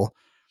people.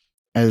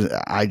 As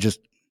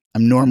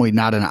I'm normally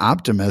not an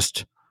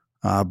optimist,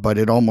 but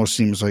it almost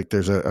seems like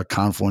there's a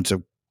confluence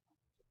of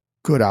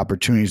good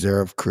opportunities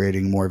there of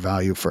creating more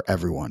value for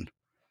everyone.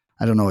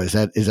 I don't know. Is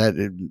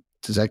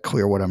that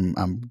clear what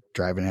I'm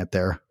driving at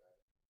there?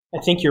 I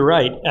think you're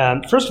right.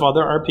 First of all,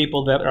 there are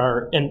people that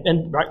are,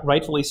 and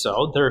rightfully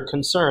so, they're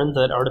concerned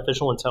that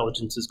artificial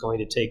intelligence is going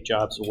to take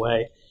jobs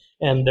away.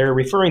 And they're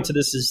referring to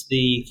this as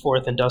the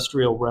fourth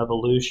industrial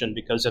revolution,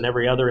 because in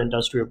every other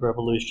industrial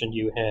revolution,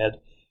 you had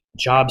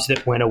jobs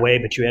that went away,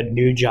 but you had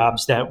new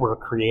jobs that were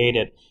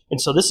created. And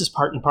so this is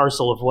part and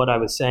parcel of what I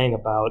was saying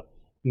about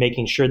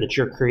making sure that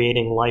you're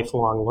creating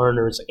lifelong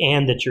learners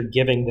and that you're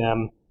giving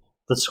them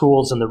the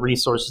tools and the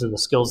resources and the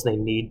skills they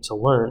need to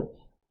learn.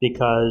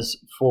 Because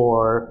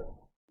for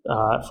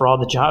all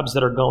the jobs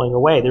that are going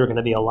away, there are going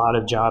to be a lot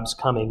of jobs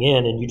coming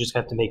in, and you just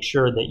have to make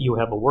sure that you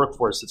have a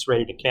workforce that's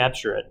ready to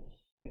capture it.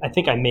 I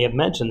think I may have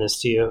mentioned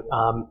this to you.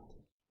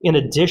 In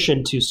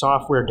addition to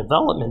software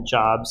development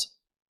jobs,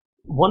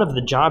 one of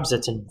the jobs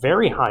that's in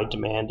very high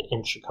demand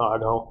in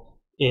Chicago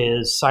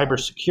is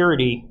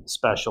cybersecurity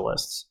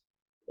specialists.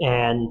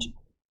 And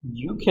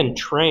you can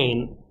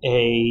train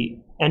a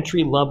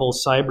entry-level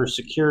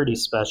cybersecurity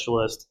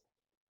specialist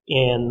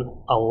in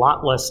a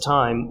lot less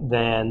time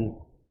than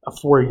a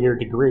 4-year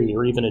degree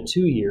or even a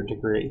 2-year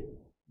degree.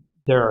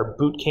 There are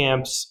boot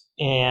camps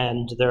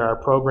and there are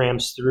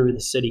programs through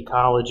the city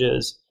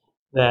colleges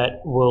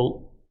that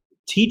will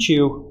teach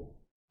you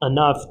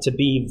enough to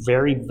be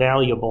very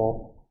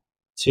valuable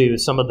to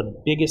some of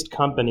the biggest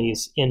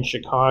companies in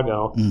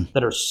Chicago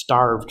that are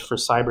starved for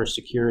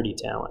cybersecurity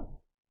talent.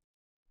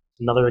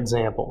 Another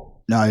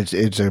example. No,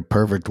 it's a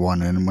perfect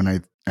one. And when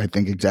I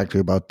think exactly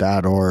about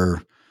that,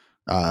 or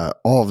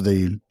all of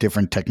the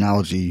different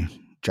technology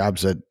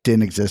jobs that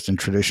didn't exist in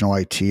traditional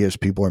IT, as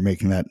people are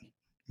making that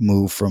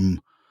move from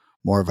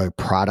more of a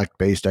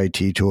product-based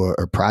IT to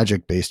a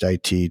project-based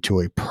IT to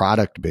a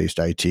product-based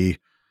IT,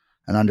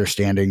 and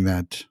understanding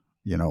that,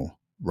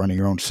 running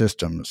your own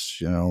systems,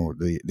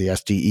 the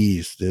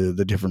SDEs,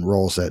 the different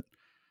roles that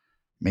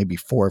maybe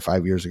 4 or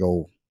 5 years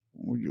ago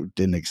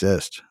didn't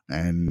exist,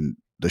 and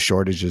the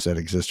shortages that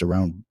exist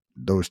around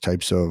those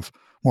types of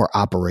more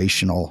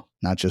operational,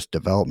 not just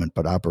development,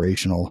 but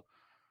operational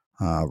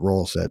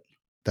roles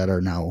that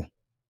are now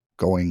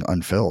going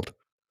unfilled.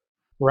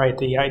 Right.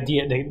 The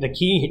idea, the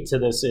key to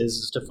this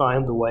is to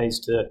find the ways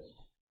to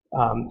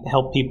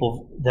help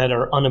people that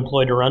are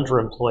unemployed or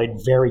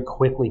underemployed very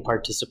quickly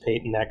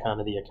participate in that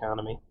kind of the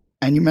economy.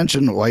 And you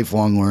mentioned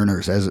lifelong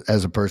learners.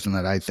 As a person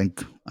that I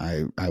think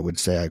I would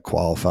say I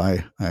qualify.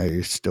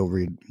 I still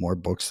read more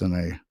books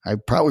than I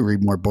probably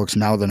read more books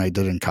now than I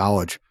did in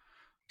college,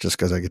 just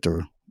because I get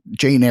to.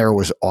 Jane Eyre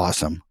was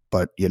awesome,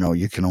 but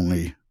you can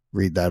only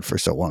read that for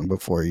so long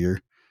before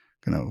you're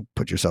going to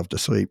put yourself to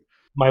sleep.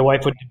 My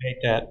wife would debate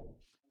that.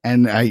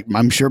 And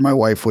I'm sure my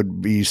wife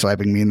would be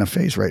slapping me in the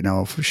face right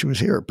now if she was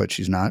here, but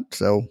she's not.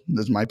 So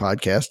this is my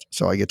podcast,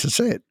 so I get to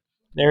say it.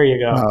 There you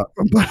go.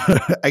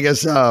 But I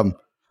guess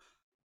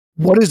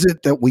what is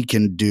it that we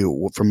can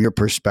do from your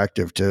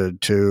perspective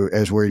to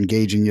as we're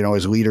engaging,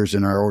 as leaders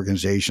in our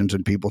organizations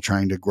and people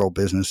trying to grow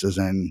businesses?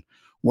 And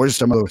what are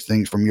some of those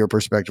things from your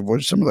perspective? What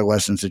are some of the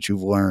lessons that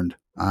you've learned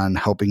on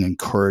helping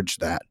encourage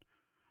that,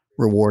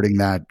 rewarding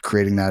that,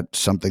 creating that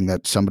something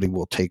that somebody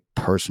will take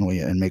personally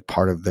and make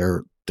part of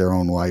their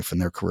own life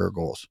and their career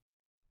goals?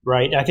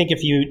 Right. I think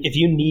if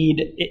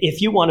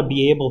you want to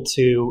be able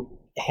to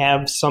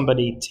have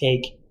somebody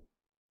take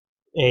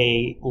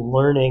a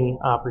learning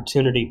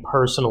opportunity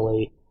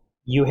personally,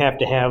 you have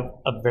to have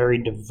a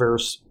very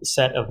diverse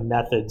set of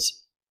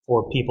methods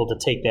for people to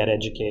take that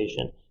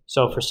education.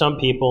 So for some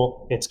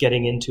people, it's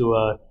getting into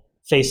a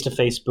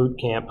face-to-face boot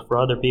camp. For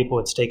other people,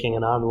 it's taking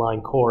an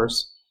online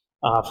course.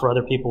 For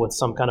other people, it's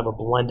some kind of a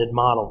blended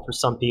model. For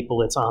some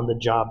people, it's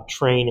on-the-job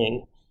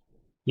training.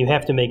 You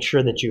have to make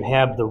sure that you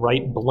have the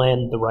right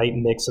blend, the right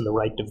mix, and the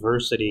right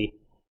diversity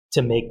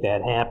to make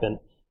that happen.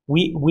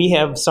 We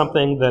have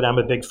something that I'm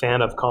a big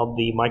fan of called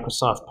the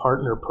Microsoft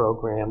Partner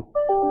Program.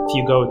 If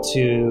you go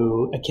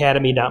to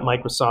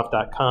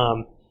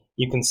academy.microsoft.com,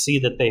 you can see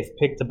that they've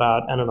picked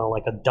about,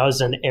 like a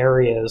dozen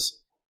areas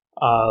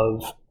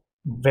of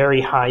very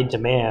high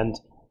demand.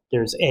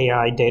 There's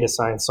AI, data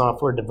science,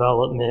 software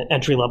development,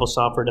 entry-level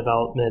software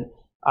development,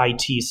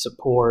 IT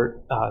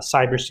support,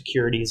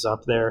 cybersecurity is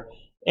up there,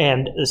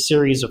 and a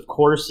series of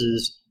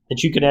courses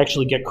that you can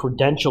actually get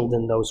credentialed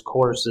in those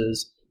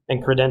courses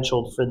and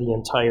credentialed for the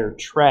entire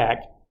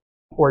track,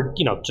 or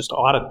just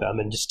audit them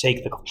and just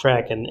take the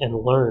track and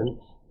learn.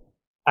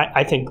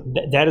 I think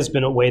that has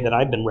been a way that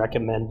I've been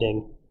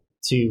recommending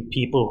to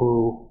people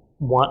who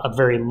want a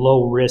very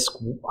low risk,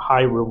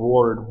 high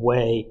reward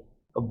way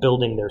of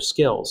building their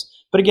skills.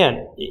 But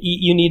again,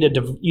 you need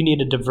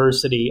a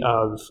diversity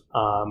of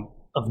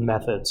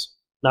methods.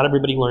 Not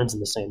everybody learns in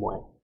the same way.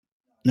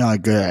 No,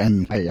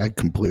 and I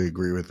completely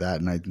agree with that,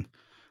 and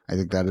I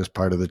think that is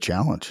part of the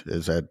challenge,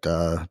 is that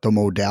the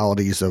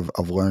modalities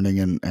of learning,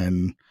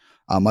 and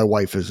my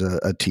wife is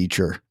a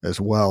teacher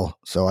as well,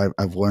 so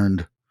I've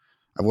learned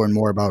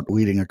more about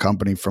leading a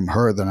company from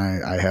her than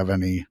I have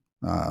any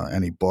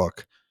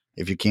book.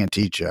 If you can't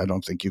teach it, I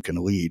don't think you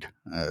can lead,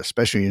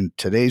 especially in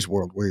today's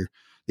world where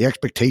the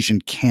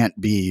expectation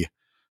can't be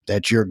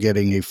that you're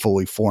getting a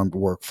fully formed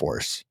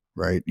workforce,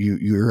 right?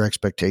 Your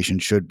expectation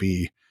should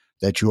be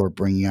that you are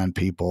bringing on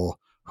people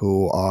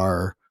who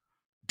are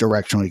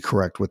directionally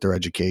correct with their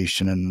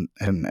education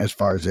and as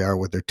far as they are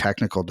with their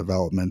technical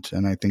development.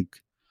 And I think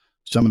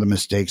some of the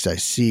mistakes I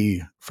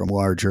see from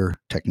larger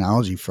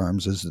technology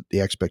firms is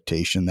the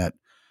expectation that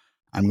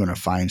I'm going to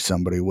find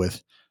somebody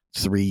with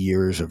 3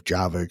 years of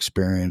Java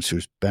experience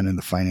who's been in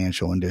the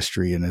financial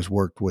industry and has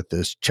worked with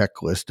this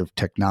checklist of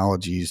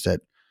technologies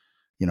that,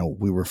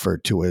 we refer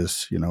to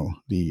as,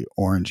 the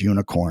orange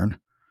unicorn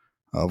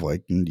of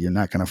you're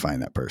not going to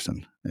find that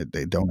person.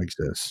 They don't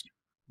exist.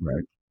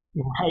 Right.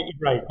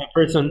 Right.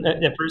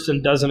 That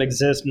person doesn't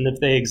exist, and if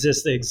they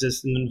exist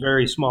in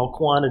very small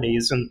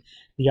quantities. And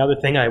the other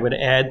thing I would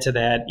add to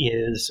that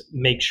is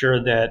make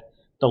sure that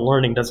the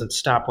learning doesn't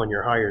stop when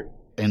you're hired.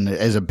 And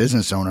as a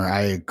business owner,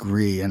 I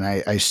agree, and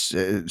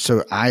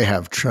so I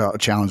have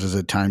challenges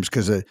at times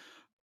because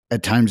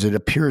at times it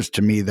appears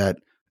to me that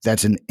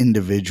that's an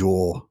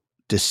individual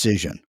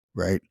decision,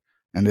 right?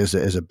 And as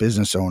a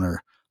business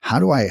owner, how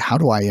do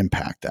I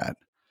impact that?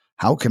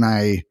 How can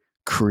I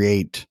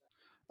create,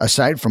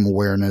 aside from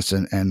awareness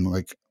and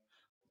like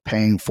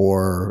paying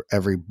for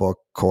every book,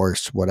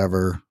 course,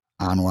 whatever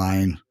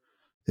online,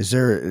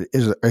 are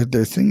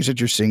there things that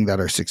you're seeing that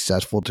are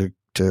successful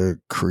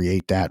to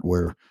create that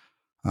where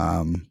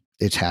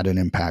it's had an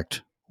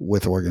impact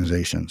with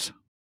organizations?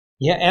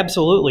 Yeah,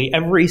 absolutely.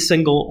 Every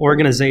single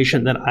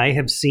organization that I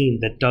have seen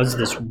that does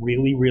this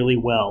really, really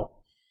well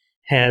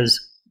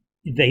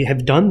they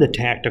have done the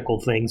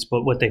tactical things,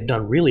 but what they've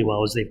done really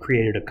well is they've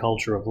created a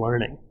culture of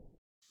learning.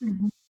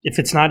 Mm-hmm. If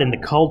it's not in the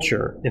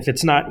culture, if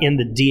it's not in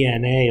the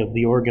DNA of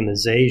the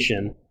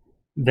organization,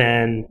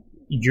 then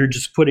you're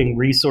just putting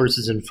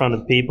resources in front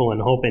of people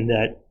and hoping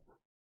that,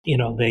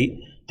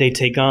 they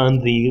take on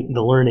the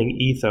learning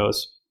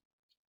ethos.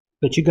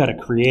 But you got to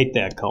create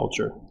that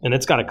culture, and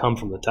it's got to come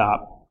from the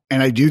top.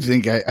 And I do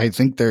think, I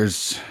think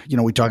there's,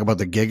 we talk about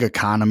the gig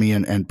economy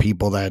and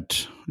people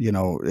that,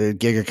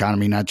 gig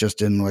economy, not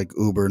just in like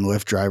Uber and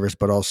Lyft drivers,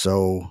 but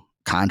also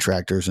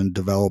contractors and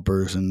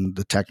developers and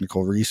the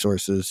technical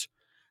resources.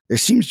 There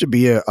seems to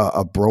be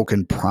a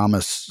broken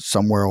promise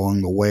somewhere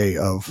along the way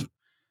of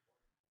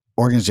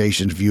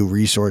organizations view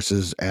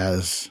resources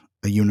as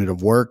a unit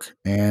of work,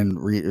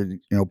 and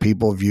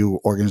people view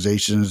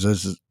organizations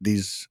as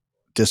these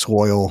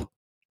disloyal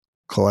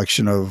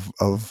collection of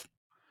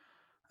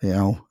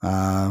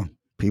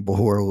people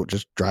who are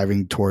just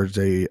driving towards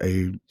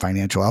a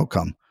financial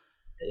outcome.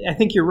 I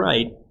think you're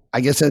right. I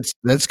guess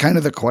that's kind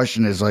of the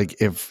question, is like,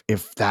 if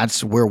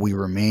that's where we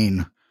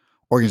remain,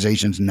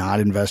 organizations not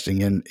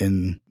investing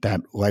in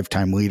that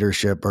lifetime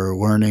leadership or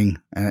learning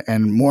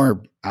and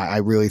more, I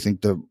really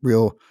think the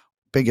real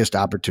biggest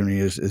opportunity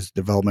is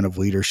development of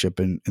leadership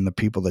in the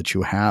people that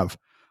you have.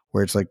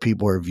 where it's like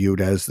people are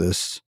viewed as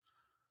this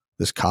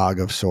cog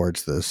of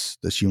sorts,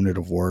 this unit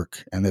of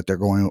work, and that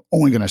they're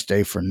only going to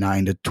stay for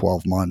 9 to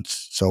 12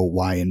 months. So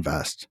why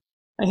invest?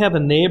 I have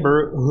a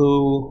neighbor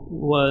who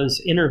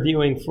was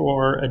interviewing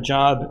for a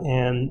job,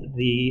 and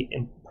the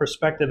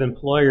prospective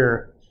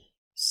employer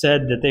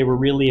said that they were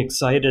really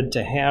excited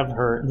to have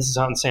her. This is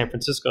out in San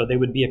Francisco. They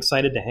would be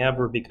excited to have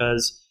her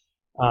because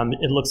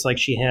it looks like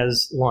she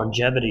has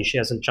longevity. She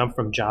hasn't jumped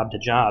from job to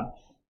job.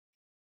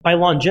 By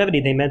longevity,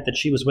 they meant that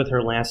she was with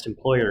her last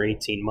employer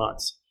 18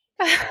 months.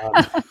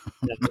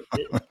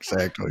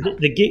 Exactly.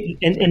 The gig,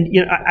 and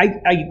you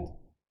know,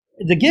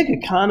 the gig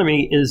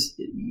economy is,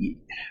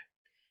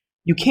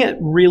 you can't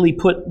really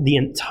put the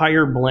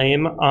entire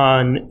blame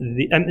on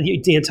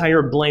the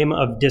entire blame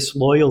of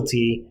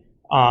disloyalty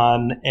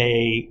on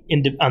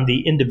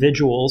the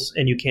individuals,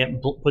 and you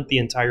can't put the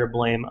entire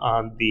blame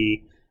on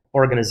the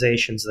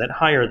organizations that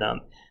hire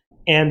them.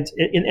 And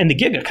the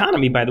gig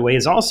economy, by the way,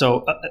 is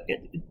also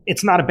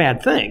it's not a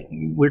bad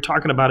thing. We're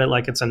talking about it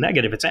like it's a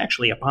negative. It's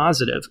actually a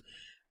positive.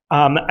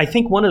 I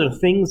think one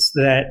of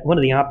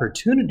the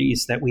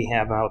opportunities that we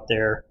have out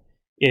there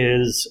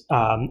is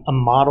a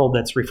model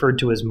that's referred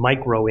to as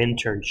micro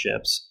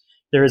internships.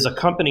 There is a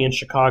company in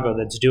Chicago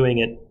that's doing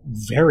it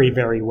very,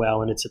 very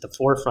well, and it's at the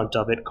forefront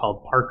of it,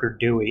 called Parker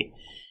Dewey.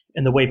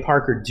 And the way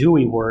Parker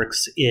Dewey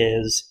works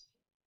is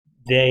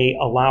they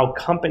allow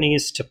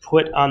companies to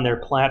put on their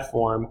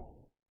platform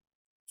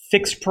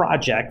fixed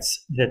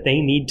projects that they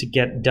need to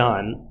get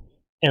done,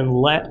 and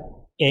let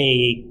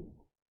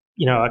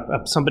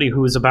somebody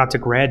who is about to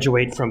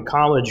graduate from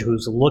college,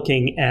 who's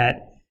looking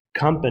at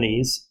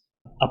companies,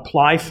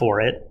 apply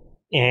for it.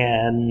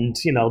 And,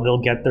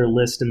 they'll get their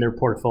list in their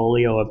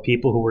portfolio of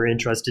people who are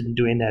interested in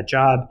doing that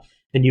job.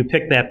 And you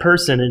pick that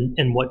person.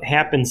 And what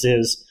happens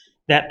is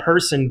that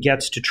person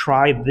gets to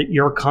try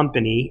your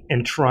company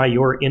and try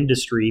your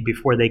industry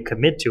before they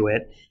commit to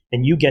it.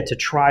 And you get to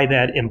try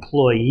that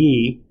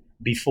employee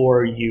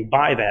before you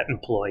buy that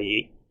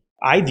employee.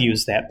 I've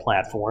used that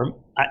platform.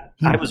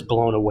 I was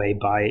blown away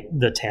by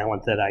the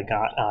talent that I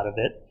got out of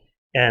it.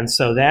 And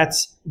so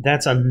that's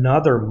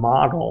another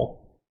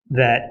model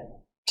that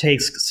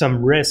takes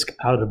some risk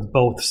out of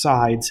both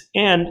sides,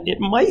 and it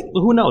might,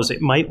 who knows,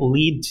 it might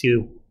lead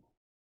to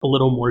a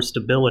little more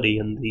stability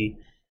in the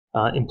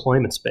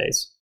employment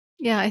space.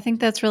 Yeah, I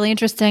think that's really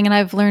interesting. And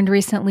I've learned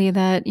recently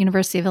that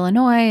University of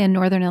Illinois and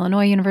Northern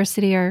Illinois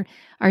University are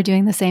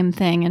doing the same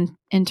thing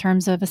in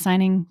terms of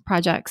assigning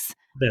projects.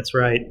 That's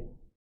right.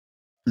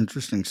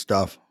 Interesting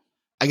stuff.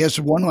 I guess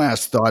one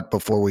last thought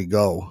before we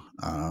go.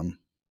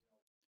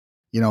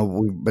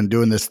 We've been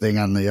doing this thing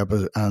on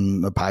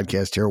the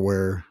podcast here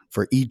where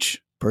for each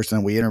person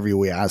that we interview,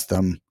 we ask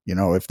them,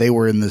 if they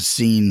were in the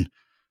scene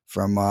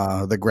from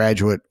The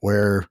Graduate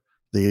where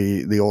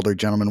the older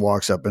gentleman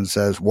walks up and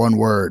says, one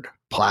word,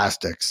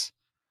 plastics.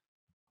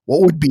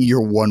 What would be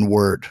your one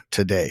word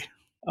today?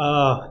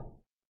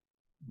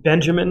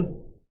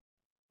 Benjamin,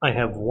 I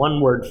have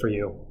one word for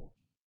you.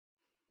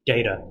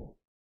 Data.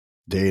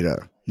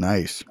 Data.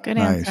 Nice. Good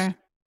nice. answer.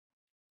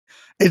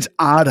 It's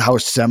odd how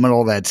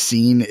seminal that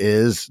scene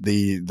is,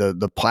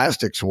 the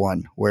plastics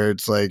one, where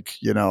it's like,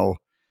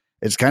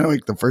 it's kind of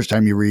like the first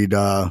time you read,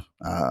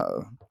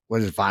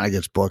 what is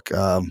Vonnegut's book?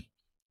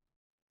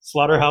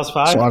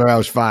 Slaughterhouse-Five?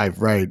 Slaughterhouse-Five,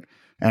 right.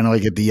 And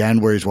like at the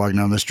end where he's walking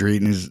down the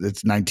street and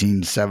it's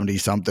 1970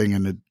 something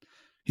and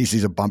he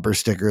sees a bumper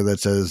sticker that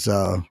says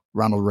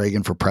Ronald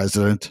Reagan for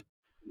president.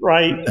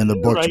 Right. And the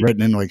book's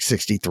written in like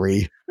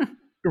 63.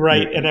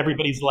 Right. And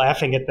everybody's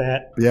laughing at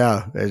that.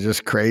 Yeah. It's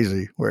just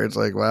crazy where it's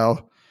like,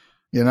 well,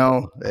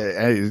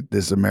 this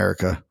is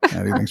America.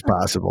 Anything's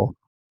possible.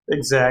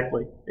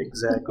 Exactly.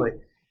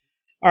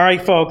 All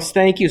right, folks.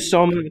 Thank you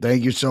so much.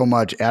 Thank you so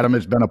much, Adam.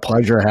 It's been a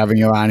pleasure having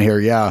you on here.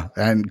 Yeah.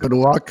 And good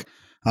luck.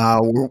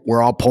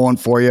 We're all pulling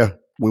for you.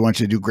 We want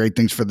you to do great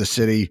things for the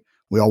city.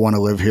 We all want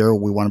to live here.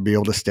 We want to be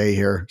able to stay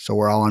here. So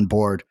we're all on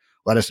board.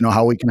 Let us know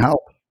how we can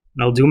help.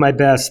 I'll do my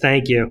best.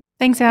 Thank you.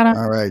 Thanks, Adam.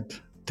 All right.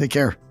 Take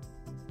care.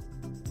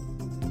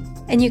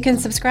 And you can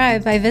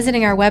subscribe by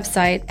visiting our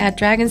website at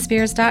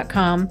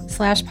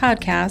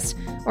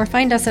dragonspears.com/podcast or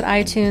find us at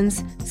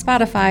iTunes,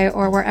 Spotify,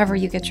 or wherever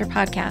you get your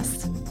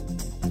podcasts.